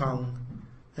to the tongue,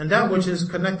 and that which is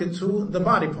connected to the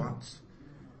body parts.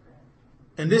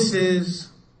 And this is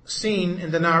seen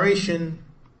in the narration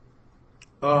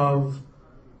of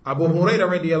Abu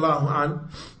Hurairah radiallahu anhu,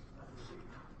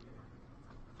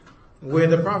 where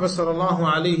the Prophet sallallahu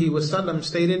alaihi wasallam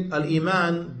stated,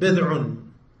 Al-Iman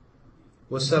bid'un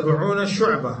wa sab'una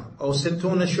shu'bah aw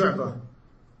sittuna shu'bah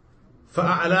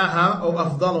فأعلاها أو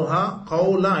أفضلها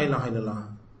قول لا إله إلا الله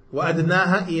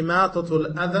وأدناها إماطة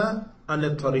الأذى عن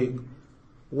الطريق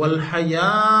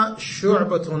والحياء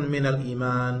شعبة من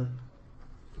الإيمان.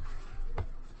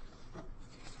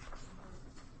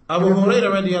 Abu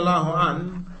Hurairah radiallahu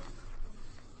anhu,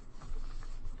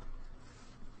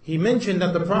 he mentioned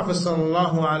that the Prophet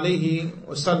sallallahu alaihi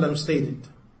wasallam stated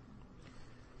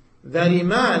that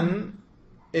Iman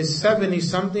is 70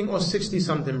 something or 60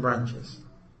 something branches.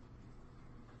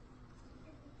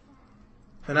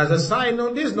 And as a side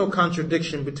note, there's no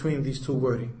contradiction between these two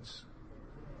wordings.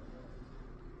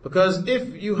 Because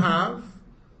if you have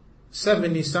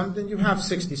 70 something, you have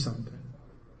 60 something.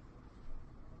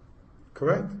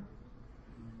 Correct?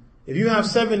 If you have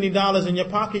 $70 in your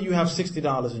pocket, you have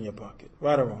 $60 in your pocket.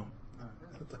 Right or wrong?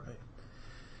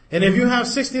 And if you have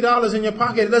 $60 in your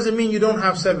pocket, it doesn't mean you don't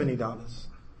have $70.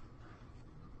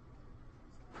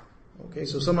 Okay,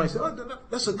 so somebody said, oh,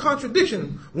 that's a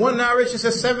contradiction. One narration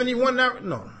says 70, one narration...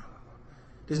 No.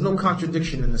 There's no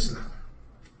contradiction in Islam.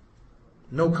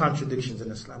 No contradictions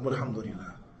in Islam.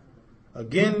 Alhamdulillah.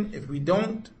 Again, if we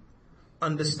don't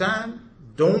understand,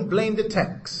 don't blame the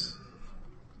text.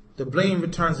 The blame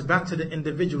returns back to the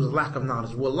individual's lack of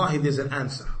knowledge. Wallahi, there's an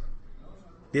answer.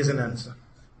 There's an answer.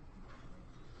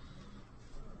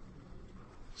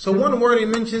 So one word he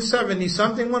mentioned 70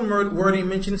 something, one word he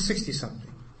mentioned 60 something.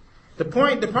 The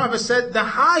point, the Prophet said, the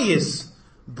highest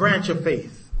branch of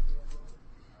faith,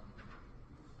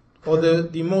 or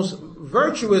the most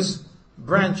virtuous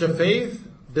branch of faith,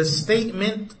 the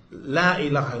statement, La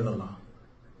ilaha illallah.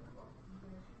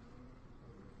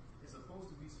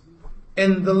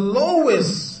 And the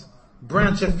lowest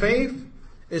branch of faith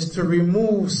is to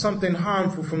remove something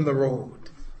harmful from the road.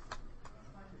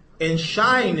 And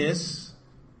shyness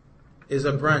is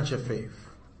a branch of faith.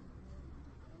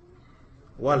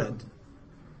 ولد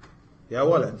يا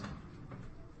ولد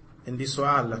عندي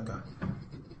سؤال لك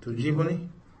تجيبني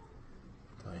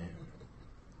طيب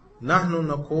نحن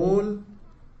نقول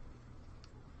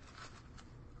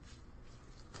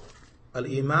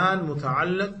الإيمان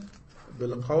متعلق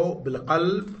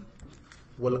بالقلب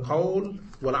والقول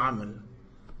والعمل.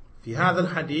 في هذا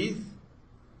الحديث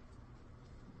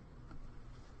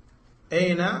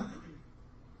أين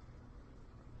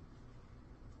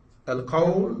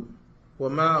القول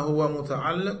وما هو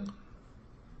متعلق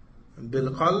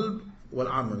بالقلب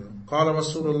والعمل؟ قال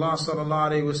رسول الله صلى الله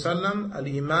عليه وسلم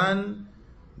الإيمان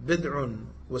بدع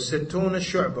وستون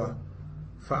شعبة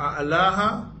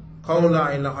فأعلاها قول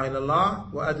لا إله إلا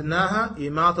الله وأدناها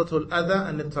إماطة الأذى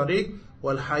عن الطريق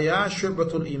والحياء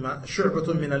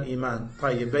شعبة من الإيمان.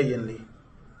 طيب بين لي.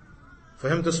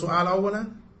 فهمت السؤال أولا؟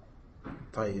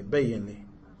 طيب بين لي.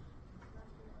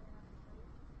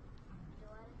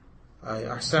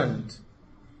 أي أحسنت.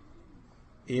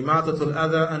 إماطة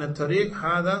الأذى عن الطريق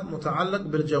هذا متعلق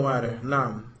بالجوارح.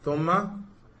 نعم. ثم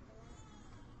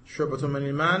شعبة من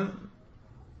الإيمان.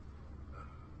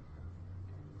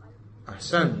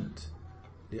 أحسنت.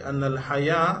 لأن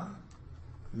الحياء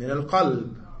من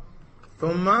القلب.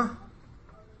 ثم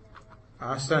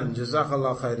أحسنت. جزاك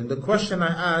الله خير. And the question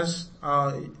I asked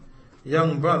our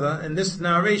young brother, in this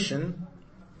narration,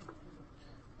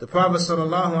 the Prophet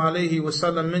sallallahu alaihi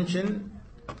wasallam mentioned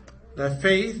that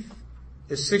faith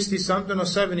is 60 something or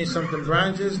 70 something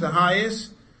branches. The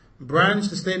highest branch,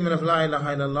 the statement of La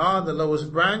ilaha illallah. The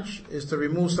lowest branch is to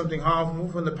remove something harmful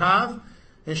from the path.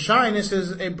 And shyness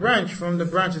is a branch from the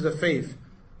branches of faith.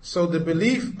 So the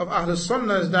belief of Ahlul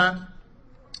Sunnah is that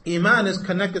Iman is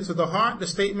connected to the heart, the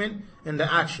statement, and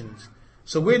the actions.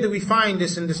 So where do we find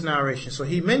this in this narration? So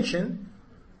he mentioned,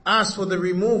 as for the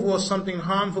removal of something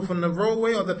harmful from the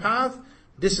roadway or the path,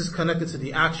 this is connected to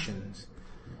the actions.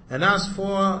 And as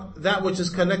for that which is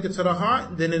connected to the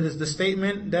heart, then it is the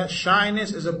statement that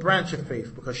shyness is a branch of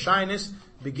faith, because shyness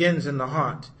begins in the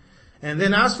heart. And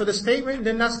then as for the statement,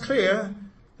 then that's clear.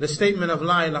 The statement of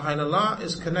La ilaha illallah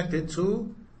is connected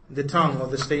to the tongue or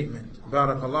the statement.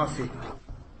 Barakallahu fikum.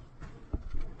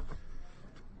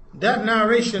 That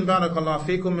narration, Barakallahu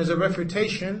fikum, is a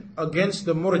refutation against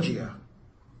the Murji'ah.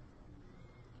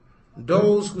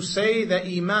 Those who say that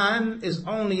Iman is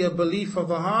only a belief of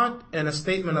the heart and a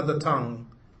statement of the tongue.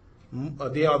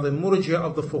 They are the Murji'ah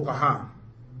of the Fuqaha.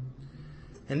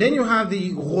 And then you have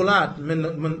the Ghulat min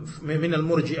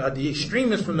al-Murji'ah, the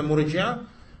extremists from the Murji'ah,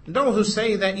 those who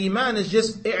say that Iman is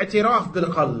just i'tiraf bil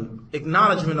qalb,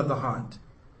 acknowledgement of the heart.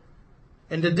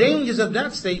 And the dangers of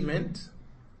that statement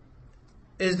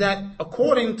is that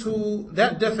according to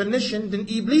that definition, then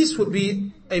Iblis would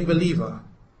be a believer.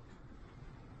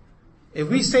 If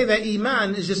we say that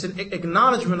Iman is just an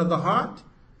acknowledgement of the heart,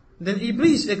 then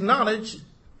Iblis acknowledged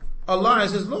Allah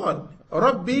as his Lord.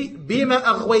 Rabbi bima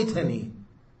aghwaytani.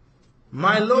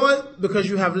 My Lord, because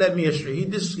you have led me astray. He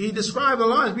described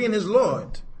Allah as being his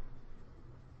Lord.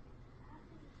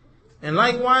 And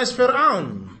likewise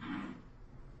Fir'aun.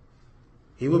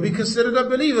 He would be considered a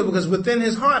believer because within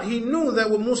his heart he knew that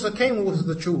what Musa came with was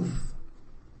the truth.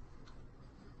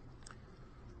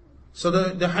 So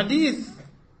the hadith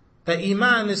that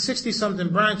Iman is 60-something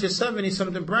branches,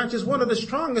 70-something branches, one of the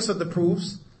strongest of the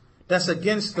proofs that's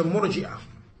against the Murji'ah.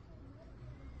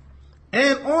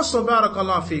 And also,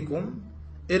 Barakallahu fikum,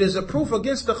 it is a proof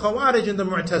against the Khawarij and the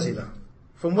Mu'tazila.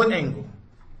 From what angle?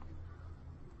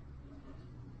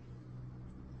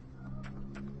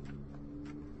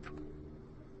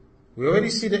 We already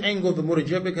see the angle of the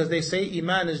Murji'ah because they say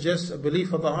Iman is just a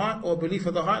belief of the heart, or a belief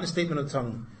of the heart and a statement of the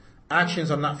tongue.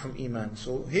 Actions are not from Iman.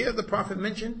 So here the Prophet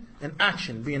mentioned an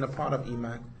action being a part of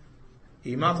Iman.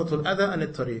 Imatatul adha an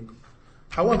at-tariq.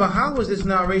 However, how is this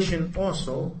narration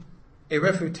also a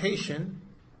refutation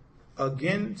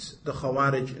against the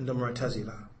Khawarij and the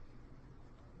Mu'tazila?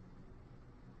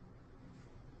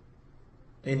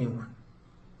 Anyone?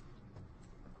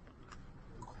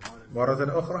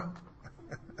 Maratan ukhra?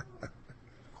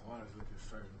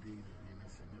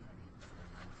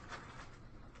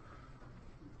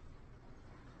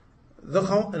 The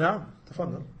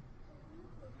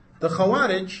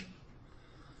Khawarij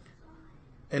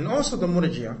and also the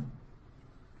Murji'ah,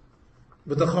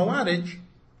 but the Khawarij,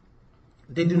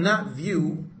 they do not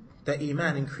view that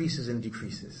Iman increases and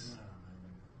decreases.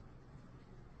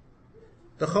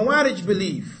 The Khawarij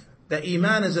believe that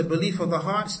Iman is a belief of the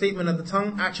heart, statement of the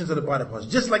tongue, actions of the body parts,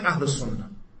 just like Ahlul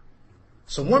Sunnah.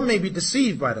 So one may be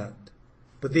deceived by that,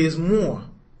 but there's more.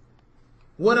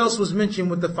 What else was mentioned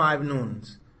with the 5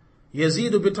 noons?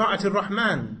 يزيد بطاعة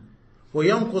الرحمن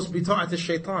وينقص بطاعة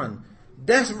الشيطان.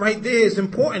 That right there is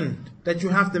important that you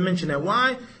have to mention that.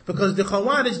 Why? Because the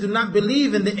Khawarij do not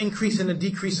believe in the increase and the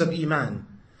decrease of Iman.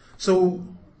 So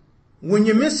when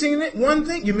you're missing it, one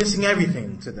thing, you're missing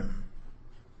everything to them.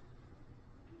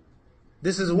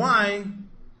 This is why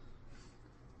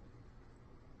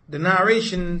the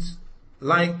narrations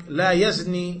like لا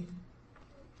يزني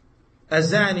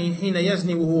الزاني حين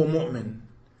يزني وهو مؤمن,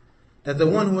 that the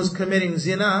one who is committing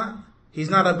zina, he's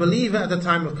not a believer at the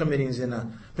time of committing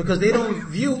zina. Because they don't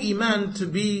view Iman to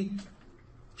be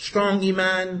strong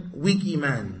Iman, weak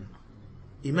Iman.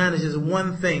 Iman is just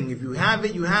one thing. If you have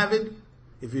it, you have it.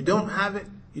 If you don't have it,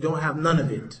 you don't have none of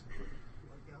it.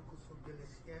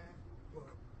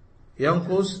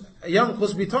 ينقص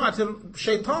بطاعة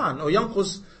الشيطان أو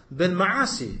ينقص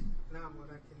بالمعاصي.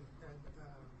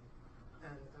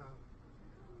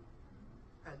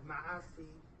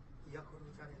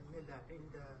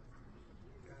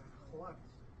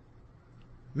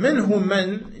 منهم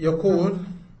من يقول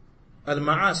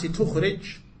المعاصي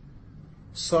تخرج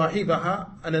صاحبها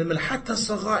عن الملة حتى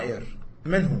الصغائر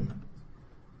منهم,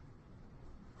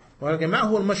 ولكن ما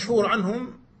هو المشهور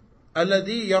عنهم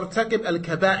الذي يرتكب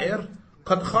الكبائر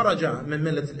قد خرج من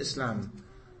ملة الإسلام.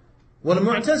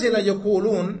 والمعتزلة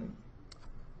يقولون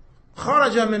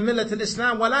خرج من ملة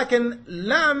الإسلام ولكن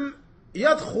لم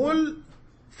يدخل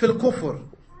في الكفر,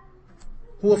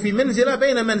 هو في منزلة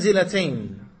بين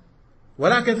منزلتين,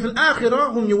 ولكن في الآخرة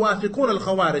هم يوافقون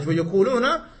الخوارج ويقولون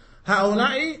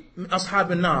هؤلاء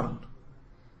أصحاب النار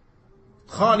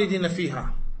خالدين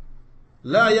فيها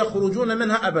لا يخرجون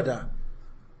منها أبدا.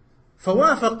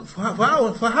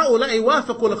 فهؤلاء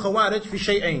وافقوا الخوارج في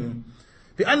شيئين,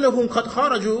 بأنهم قد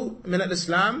خرجوا من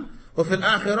الإسلام, وفي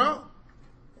الآخرة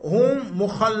هم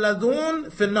مخلدون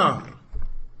في النار.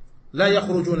 لا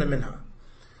يخرجون منها.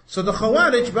 So the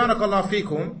Khawarij, barakallahu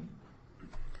fikum,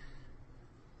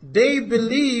 they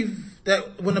believe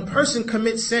that when a person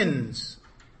commits sins,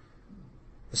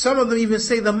 some of them even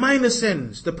say the minor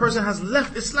sins, the person has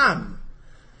left Islam.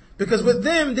 Because with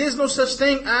them, there's no such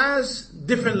thing as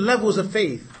different levels of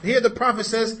faith. Here the Prophet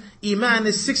says, Iman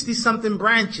is 60-something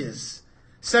branches,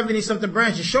 70-something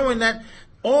branches, showing that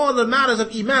all the matters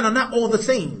of Iman are not all the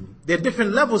same. They're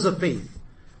different levels of faith.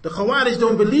 The Khawarij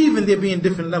don't believe in there being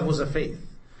different levels of faith.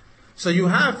 So you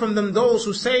have from them those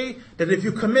who say that if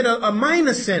you commit a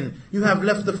minor sin, you have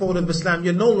left the fold of Islam,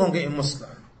 you're no longer a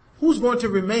Muslim. Who's going to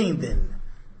remain then?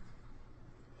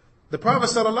 The Prophet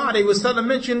ﷺ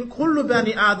mentioned, كُلُّ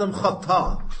بَنِي آدَمْ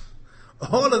خَطَّاء.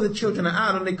 All of the children of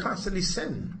Adam, they constantly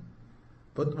sin.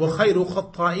 But وَخَيْرُ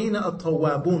خَطَّائِينَ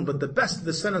التَّوَّابُونَ. But the best of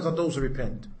the sinners are those who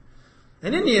repent.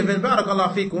 And in the event,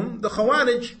 barakallahu fikum, the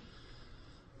Khawarij,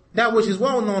 that which is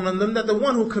well known on them, that the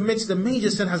one who commits the major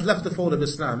sin has left the fold of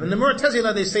Islam. And the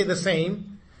Mu'tazila, they say the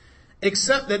same,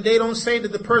 except that they don't say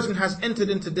that the person has entered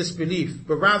into disbelief,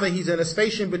 but rather he's in a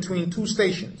station between two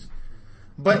stations.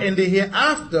 But in the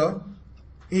hereafter,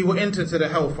 he will enter into the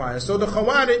hellfire. So the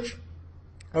Khawarij,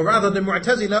 or rather the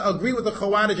Mu'tazila, agree with the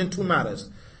Khawarij in two matters.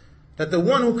 That the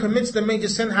one who commits the major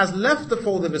sin has left the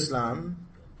fold of Islam,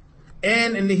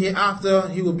 and in the hereafter,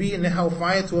 he will be in the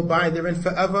hellfire to abide therein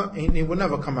forever, and he will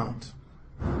never come out.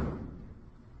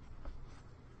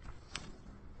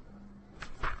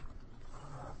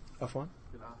 عفوا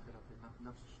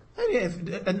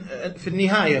في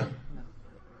النهاية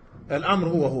الأمر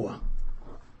هو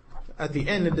at the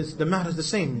end the matter is the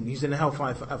same. He's in the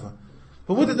hellfire forever.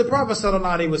 But what did the Prophet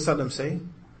ﷺ say?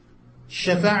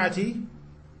 شفاعتي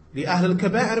لأهل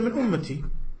الكبائر من أمتي.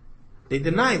 They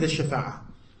deny the shafa'ah.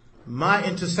 My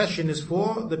intercession is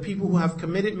for the people who have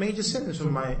committed major sins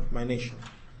from my nation.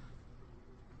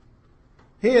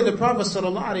 Here the Prophet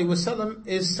ﷺ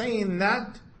is saying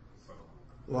that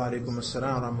wa alaikum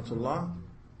assalam wa rahmatullah,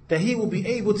 that he will be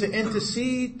able to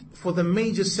intercede for the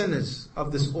major sinners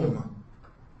of this ummah.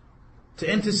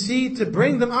 To intercede to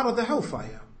bring them out of the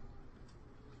hellfire.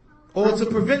 Or to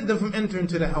prevent them from entering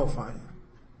to the hellfire.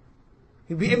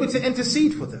 He'll be able to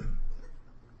intercede for them.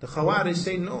 The Khawarij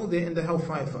say no, they're in the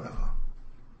hellfire forever.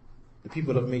 The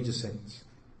people of major sins.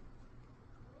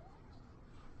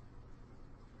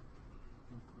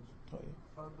 The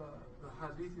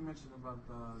hadith you mentioned about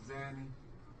the Zani,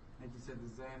 like you said,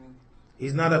 the Zani.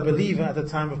 He's not a believer at the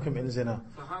time of committing zina.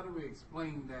 So how do we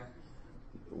explain that?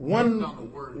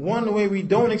 One way we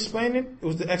don't explain it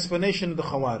was the explanation of the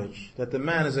Khawarij, that the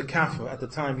man is a kafir at the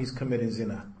time he's committing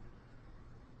zina.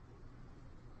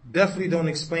 Definitely don't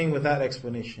explain with that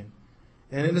explanation.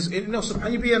 And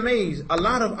you'd be amazed, a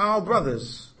lot of our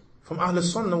brothers from Ahl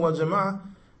Sunnah wal Jama'ah,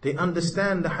 they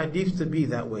understand the hadith to be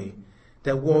that way.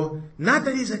 That not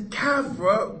that he's a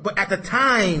kafir, but at the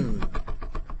time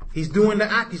he's doing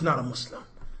the act, he's not a Muslim.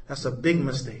 That's a big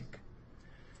mistake.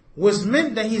 Was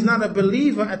meant that he's not a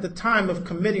believer at the time of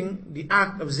committing the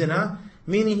act of zina,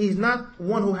 meaning he's not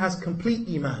one who has complete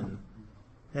iman.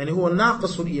 And who are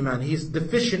naqisul iman, he's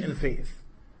deficient in faith.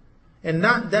 And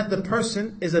not that the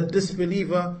person is a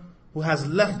disbeliever who has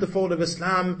left the fold of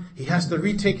Islam, he has to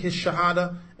retake his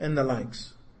shahada and the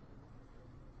likes.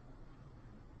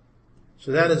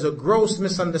 So that is a gross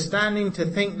misunderstanding to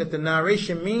think that the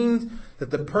narration means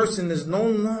that the person is no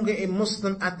longer a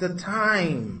Muslim at the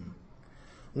time.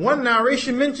 One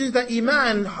narration mentions that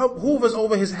Iman hovers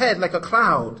over his head like a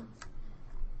cloud.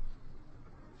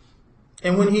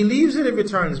 And when he leaves it, it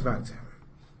returns back to him.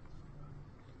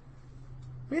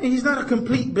 Meaning he's not a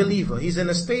complete believer. He's in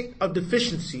a state of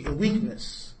deficiency and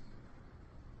weakness.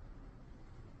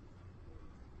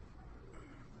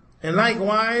 And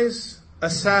likewise,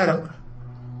 as-sariq,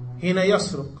 hina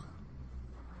yasruq.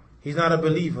 He's not a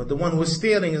believer. The one who is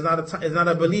stealing is not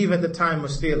a believer at the time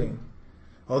of stealing.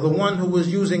 Or the one who was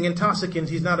using intoxicants,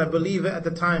 he's not a believer at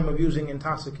the time of using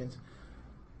intoxicants.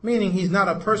 Meaning he's not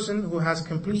a person who has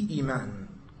complete iman.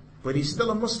 But he's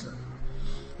still a Muslim.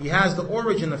 He has the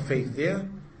origin of faith there.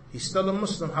 He's still a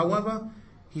Muslim. However,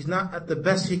 he's not at the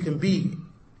best he can be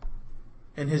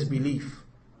in his belief.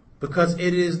 Because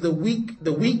it is the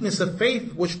weakness of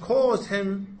faith which caused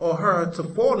him or her to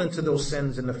fall into those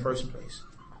sins in the first place.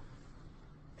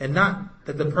 And not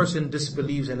that the person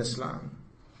disbelieves in Islam.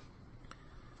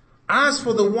 As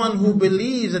for the one who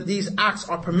believes that these acts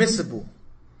are permissible,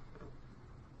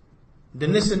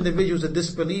 then this individual is a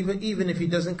disbeliever even if he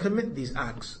doesn't commit these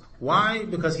acts. Why?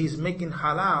 Because he's making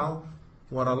halal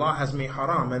what Allah has made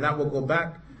haram. And that will go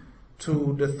back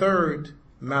to the third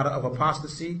matter of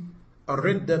apostasy,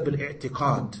 الردة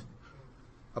بالإعتقاد,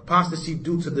 apostasy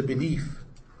due to the belief.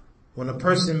 When a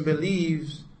person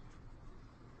believes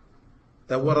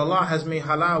that what Allah has made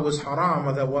halal is haram,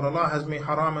 or that what Allah has made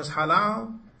haram is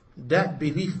halal, that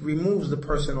belief removes the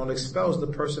person or expels the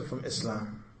person from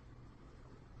Islam.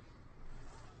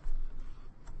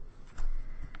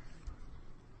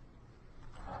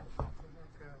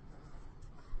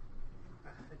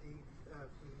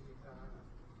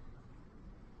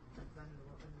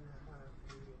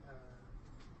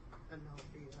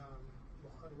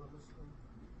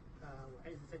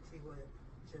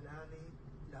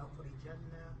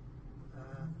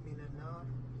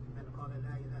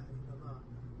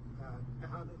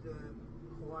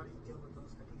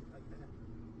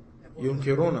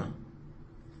 ينكرون.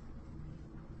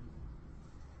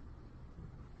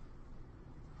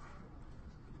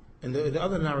 And the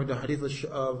other narrative, the hadith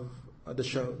of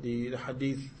the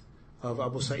hadith of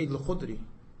Abu Sa'id al-Khudri,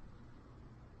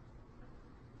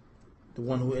 the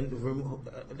one who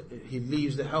he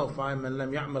leaves the hellfire, man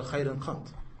lam ya'mal khayran qat,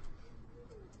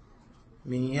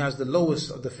 meaning he has the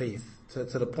lowest of the faith, to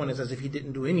the point it's as if he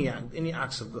didn't do any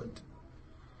acts of good.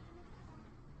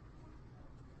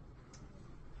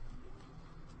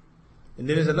 And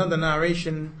then there's another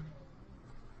narration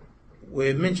where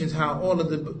it mentions how all of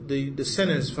the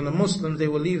sinners from the Muslims, they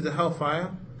will leave the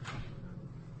hellfire.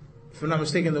 If I'm not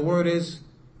mistaken, the word is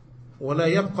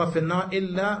وَلَا يَبْقَى فِي النَّارِ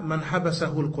إِلَّا مَنْ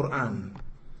حَبَسَهُ الْقُرْآنِ.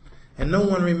 And no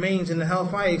one remains in the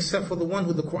hellfire except for the one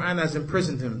who the Qur'an has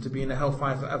imprisoned him to be in the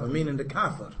hellfire forever, meaning the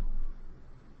kafir.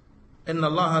 إِنَّ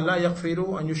اللَّهَ لَا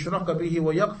يَغْفِرُ أَن يُشْرَكَ بِهِ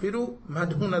وَيَغْفِرُ مَا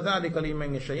دُونَ ذَلِكَ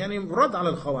لِمَنْ يَشَاءُ. يعني رد على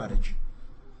الخوارج.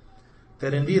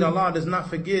 That indeed Allah does not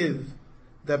forgive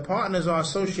that partners are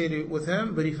associated with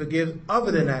Him, but He forgives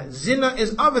other than that. Zina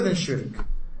is other than shirk.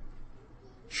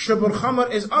 Shubur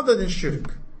khamar is other than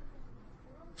shirk.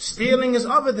 Stealing is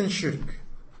other than shirk.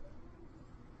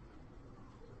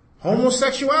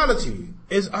 Homosexuality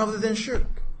is other than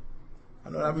shirk.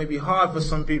 I know that may be hard for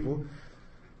some people.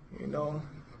 You know,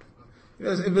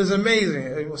 it was amazing.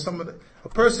 It was a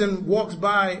person walks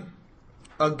by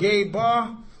a gay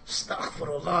bar,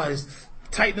 astaghfirullah, he's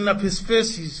tightening up his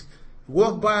fists, he's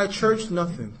walked by a church,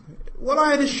 nothing.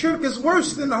 Wallahi, the shirk is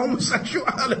worse than the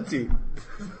homosexuality.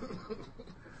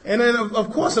 And then,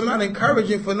 of course, I'm not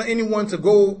encouraging for anyone to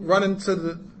go run into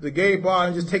the gay bar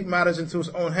and just take matters into his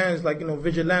own hands, like,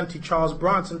 vigilante Charles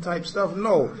Bronson type stuff.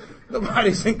 No,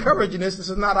 nobody's encouraging this. This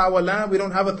is not our land. We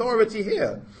don't have authority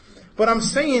here. But I'm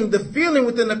saying the feeling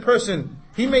within the person,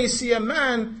 he may see a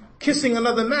man kissing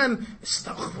another man,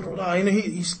 astaghfirullah,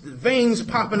 he's veins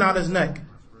popping out his neck.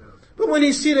 But when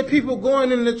he see the people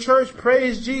going in the church,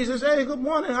 praise Jesus, hey, good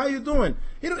morning, how you doing?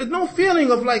 No feeling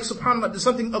of like,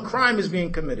 subhanAllah, a crime is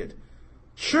being committed.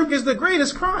 Shirk is the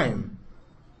greatest crime.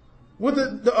 With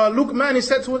Luqman, he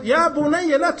said to it, Ya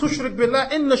bunayya la tushrik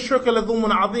billah, inna shirka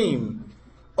ladhumun azim.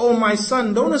 Oh my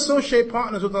son, don't associate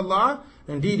partners with Allah.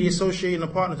 Indeed, associating a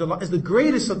partner with Allah is the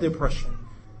greatest of the oppression.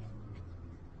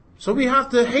 So we have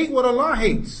to hate what Allah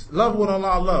hates, love what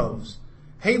Allah loves.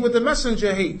 Hate what the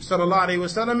messenger hates, sallallahu alayhi wa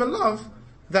sallam, and love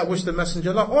that which the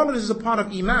messenger loves. All of this is a part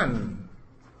of Iman.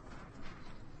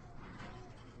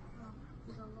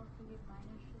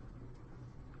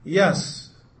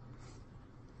 Yes,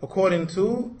 according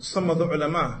to some of the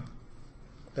ulama,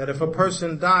 that if a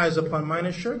person dies upon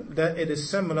minor shirk, that it is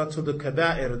similar to the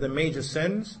kaba'ir, the major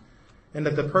sins, and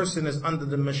that the person is under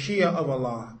the mashiyah of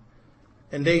Allah.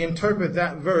 And they interpret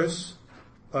that verse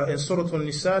in Surah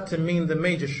An-Nisa to mean the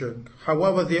major shirk.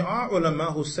 However, there are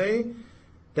ulama who say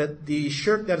that the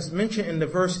shirk that is mentioned in the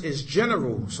verse is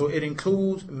general, so it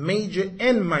includes major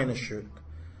and minor shirk.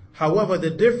 However, the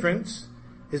difference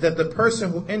is that the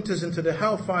person who enters into the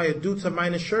hellfire due to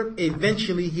minor shirk,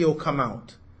 eventually he'll come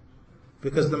out.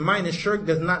 Because the minor shirk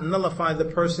does not nullify the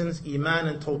person's iman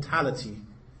in totality.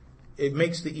 It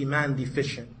makes the iman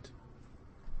deficient.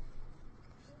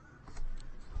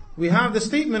 We have the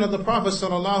statement of the Prophet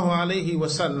sallallahu alaihi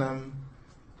wasallam,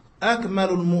 أَكْمَلُ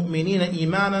الْمُؤْمِنِينَ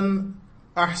إِيمَانًا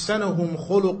أَحْسَنُهُمْ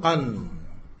خُلُقًا.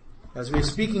 As we're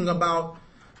speaking about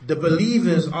the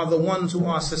believers are the ones who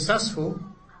are successful,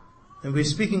 and we're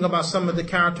speaking about some of the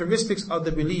characteristics of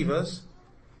the believers,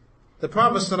 the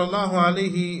Prophet sallallahu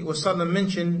alaihi wasallam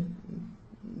mentioned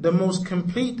the most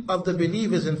complete of the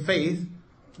believers in faith,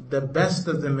 the best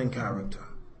of them in character.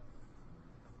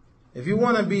 If you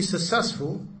want to be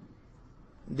successful,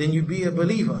 then you be a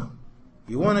believer.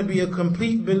 You want to be a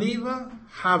complete believer,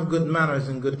 have good manners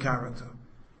and good character.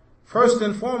 First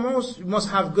and foremost, you must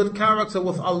have good character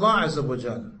with Allah Azza wa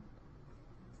Jal.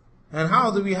 And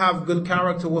how do we have good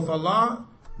character with Allah?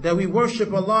 That we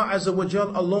worship Allah Azza wa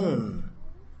Jal alone,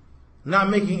 not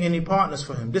making any partners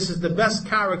for Him. This is the best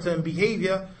character and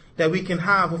behavior that we can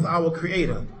have with our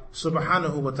Creator.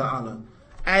 subhanahu wa ta'ala.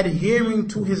 Adhering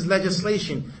to His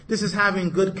legislation. This is having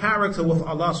good character with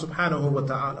Allah subhanahu wa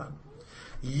ta'ala.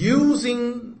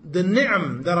 Using the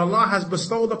ni'am that Allah has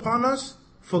bestowed upon us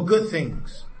for good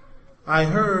things. I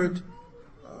heard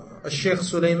Shaykh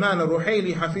Sulaiman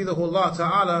al-Ruhaili hafidhahullah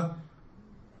ta'ala,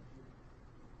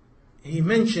 he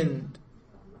mentioned,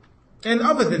 and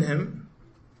other than him,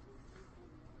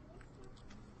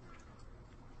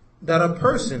 that a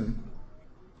person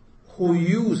who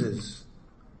uses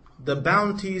the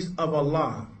bounties of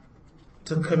Allah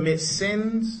to commit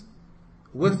sins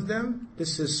with them,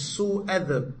 this is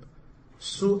su'adab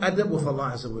with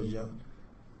Allah Azza wa Jal.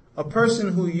 A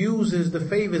person who uses the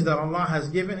favors that Allah has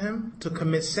given him to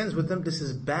commit sins with them, this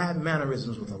is bad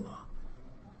mannerisms with Allah.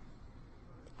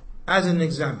 As an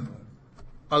example,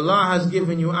 Allah has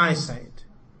given you eyesight.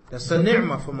 That's a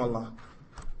ni'mah from Allah.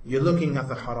 You're looking at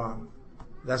the haram.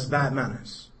 That's bad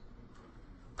manners.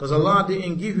 Because Allah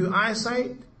didn't give you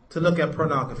eyesight to look at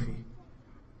pornography.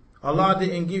 Allah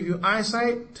didn't give you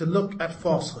eyesight to look at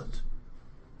falsehood.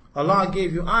 Allah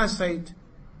gave you eyesight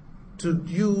to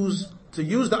use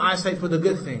the eyesight for the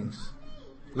good things.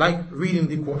 Like reading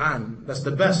the Qur'an. That's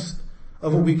the best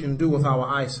of what we can do with our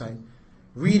eyesight.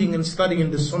 Reading and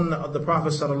studying the sunnah of the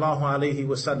Prophet sallallahu alaihi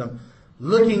wasallam.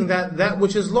 Looking at that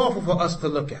which is lawful for us to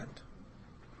look at.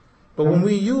 But when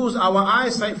we use our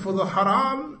eyesight for the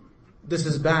haram, this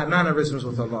is bad mannerisms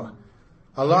with Allah.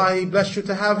 Allah, He blessed you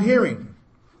to have hearing.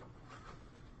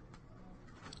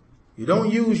 You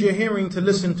don't use your hearing to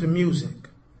listen to music,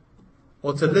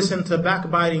 or to listen to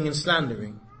backbiting and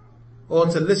slandering, or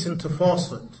to listen to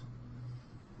falsehood.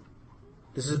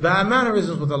 This is bad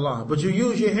mannerisms with Allah. But you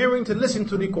use your hearing to listen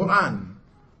to the Qur'an.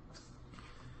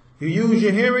 You use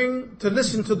your hearing to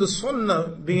listen to the sunnah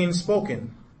being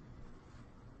spoken.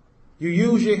 You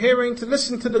use your hearing to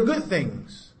listen to the good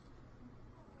things,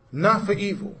 not for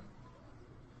evil.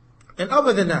 And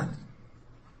other than that,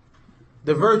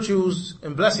 the virtues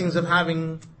and blessings of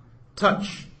having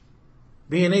touch,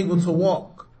 being able to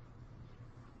walk,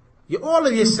 all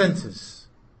of your senses,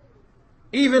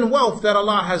 even wealth that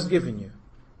Allah has given you.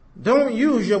 Don't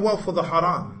use your wealth for the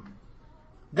haram.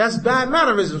 That's bad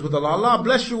mannerisms with Allah. Allah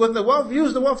bless you with the wealth.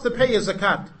 Use the wealth to pay your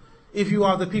zakat, if you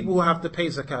are the people who have to pay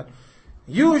zakat.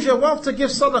 Use your wealth to give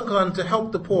sadaqah and to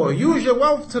help the poor. Use your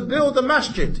wealth to build a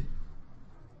masjid,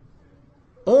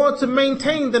 or to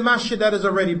maintain the masjid that is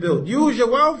already built. Use your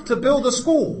wealth to build a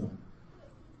school,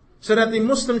 so that the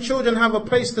Muslim children have a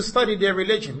place to study their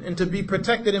religion and to be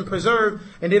protected and preserved,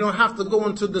 and they don't have to go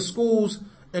into the schools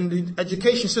and the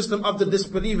education system of the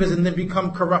disbelievers and then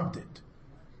become corrupted.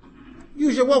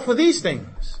 Use your wealth for these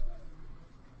things.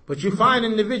 But you find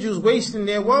individuals wasting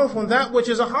their wealth on that which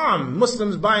is a harm.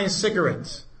 Muslims buying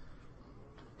cigarettes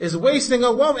is wasting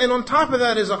of wealth, and on top of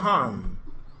that is a harm.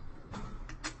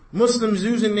 Muslims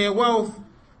using their wealth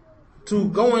to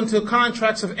go into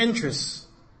contracts of interest.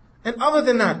 And other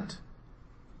than that,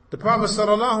 the Prophet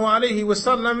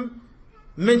ﷺ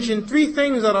mentioned three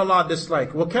things that Allah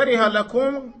disliked. وَكَرِهَ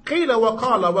لَكُمْ قِيلَ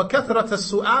وَقَالَ وَكَثْرَةَ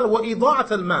السُّؤَالِ وَإِضَاعَةَ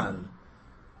الْمَالِ.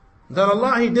 That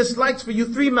Allah, He dislikes for you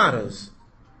three matters.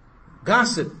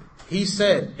 Gossip, He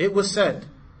said, it was said.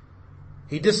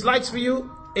 He dislikes for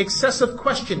you excessive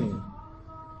questioning.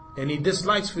 And He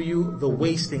dislikes for you the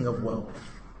wasting of wealth.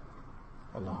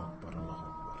 Allah Akbar, Allah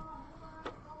Akbar.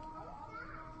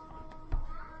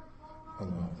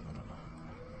 Allah Akbar.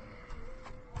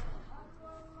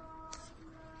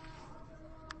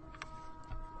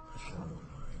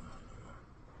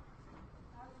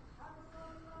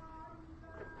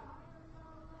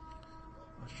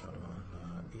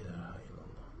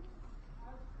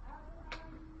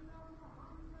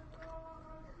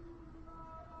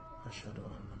 أشهد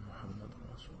أن محمد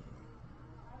رسول الله.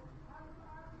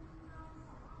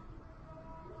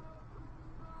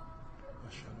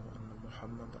 أشهد أن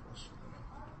محمد رسول الله.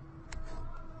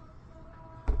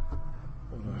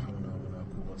 ولا حول ولا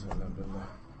قوة إلا بالله.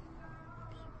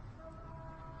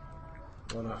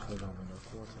 ولا حول ولا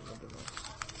قوة إلا بالله.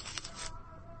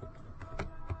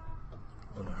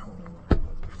 ولا حول ولا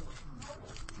قوة إلا بالله.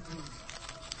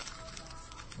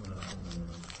 ولا حول ولا قوة.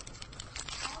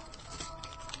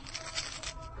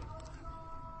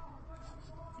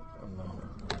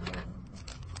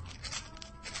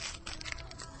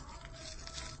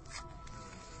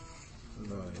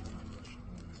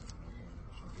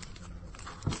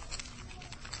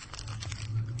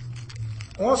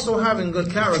 Also, having good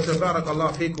character,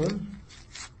 barakallahu fikum,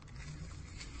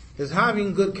 is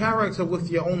having good character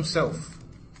with your own self.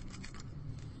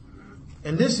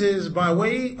 And this is by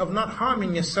way of not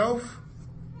harming yourself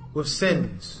with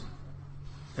sins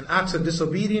and acts of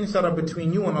disobedience that are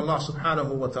between you and Allah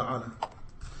subhanahu wa ta'ala.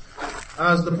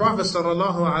 As the Prophet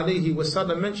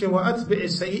ﷺ mentioned, وَأَتْبِعِ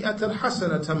السَّيِّئَةَ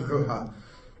الْحَسَنَةَ تَمْحُهَا,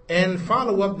 and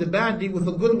follow up the bad deed with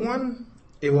a good one,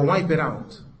 it will wipe it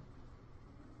out.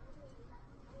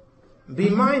 Be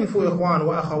mindful, ikhwan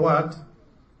wa akhawat,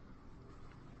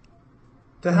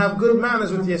 to have good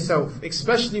manners with yourself,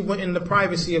 especially when in the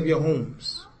privacy of your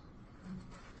homes.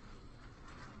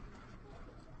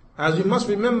 As we must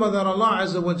remember that Allah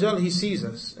Azza wa Jal, He sees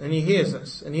us and He hears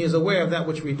us and He is aware of that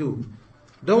which we do.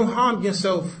 Don't harm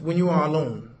yourself when you are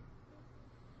alone.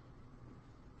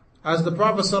 As the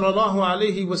Prophet sallallahu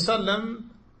alaihi wasallam,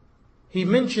 he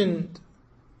mentioned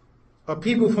a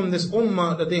people from this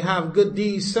ummah that they have good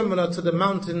deeds similar to the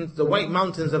mountains, the white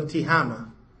mountains of Tihama.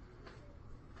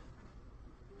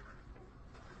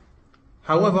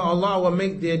 However, Allah will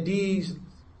make their deeds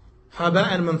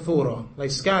haba'an manthura, like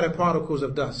scattered particles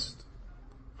of dust.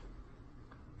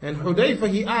 And Hudayfa,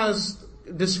 he asked,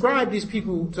 describe these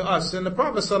people to us. And the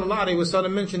Prophet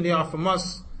ﷺ mentioned they are from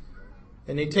us,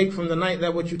 and they take from the night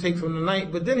that which you take from the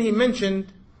night. But then he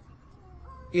mentioned,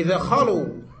 إِذَا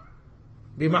خَلُوا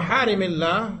بِمَحَارِمِ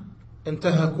اللَّهِ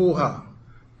انْتَهَكُوهَا,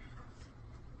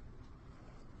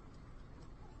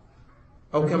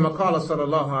 أو كما قال صلى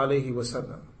الله عليه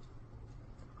وسلم,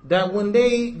 that when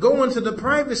they go into the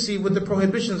privacy with the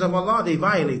prohibitions of Allah, they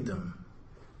violate them.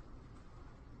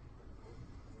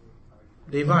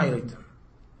 They violate them.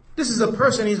 This is a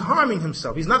person, he's harming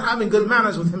himself. He's not having good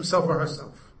manners with himself or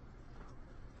herself.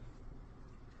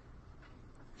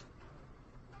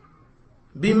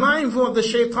 Be mindful of the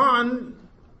shaitan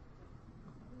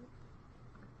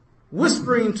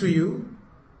whispering to you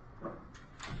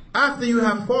after you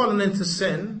have fallen into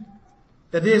sin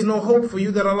that there is no hope for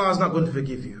you, that Allah is not going to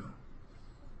forgive you.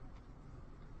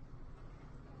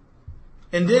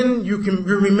 And then you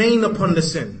remain upon the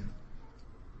sin.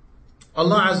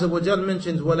 Allah Azza wa Jal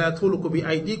mentions, وَلَا تُلُقُ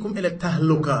بِأَيْدِيكُمْ إِلَى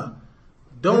التَّهْلُكَ.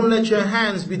 Don't let your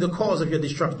hands be the cause of your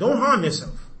destruction. Don't harm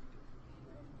yourself.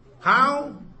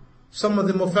 How? Some of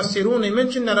the mufassirun, they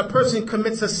mention that a person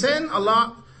commits a sin,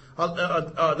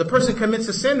 the person commits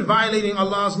a sin violating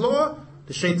Allah's law,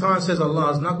 the shaitan says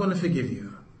Allah is not going to forgive you.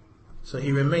 So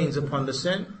he remains upon the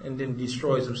sin and then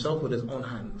destroys himself with his own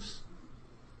hands.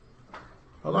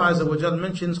 Allah Azza wa Jal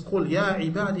mentions, قُلْ يَا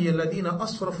عِبَادِيَ الَّذِينَ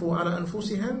أَصْرَفُوا عَلَى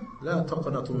أَنفُسِهِمْ لَا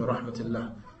تَقْنَطُوا مِنْ رَحْمَةِ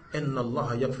اللَّهِ إِنَّ اللَّهَ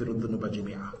يَغْفِرُ الذُّنُوبَ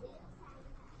جَمِيعًا.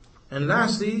 And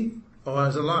lastly, or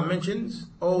as Allah mentions,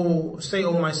 say,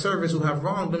 O my servants who have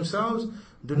wronged themselves,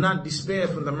 do not despair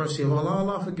from the mercy of Allah.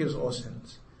 Allah forgives all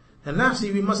sins. And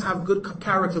lastly, we must have good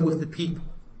character with the people,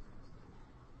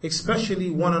 especially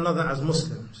one another as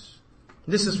Muslims.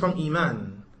 This is from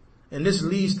Iman, and this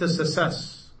leads to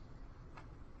success.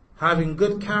 Having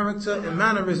good character and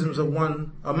mannerisms of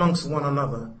amongst one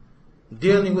another,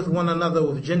 dealing with one another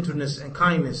with gentleness and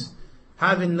kindness,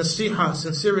 having nasiha,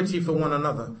 sincerity for one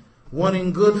another,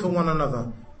 wanting good for one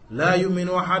another. لا يؤمن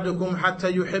أحدكم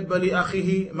حتى يحب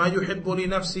لأخيه ما يحب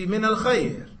لنفسه من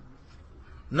الخير.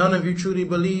 None of you truly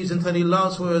believes until he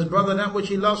loves for his brother that which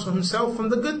he loves for himself from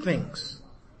the good things.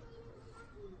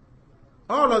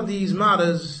 All of these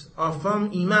matters are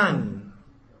from Iman.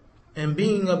 And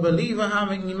being a believer,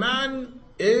 having Iman,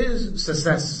 is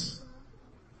success.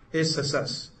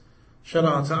 Inshallah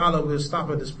ta'ala, we'll stop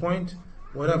at this point.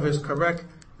 Whatever is correct,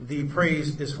 the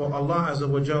praise is for Allah Azza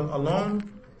wa Jal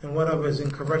alone. And whatever is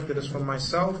incorrect, it is from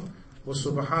myself. Wa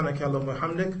subhanaka Allahumma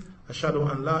hamdik. Ashhadu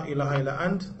an la ilaha illa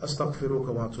ant.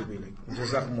 Astaghfiruka wa atubu ilayk.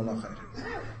 Jazakumullah khair.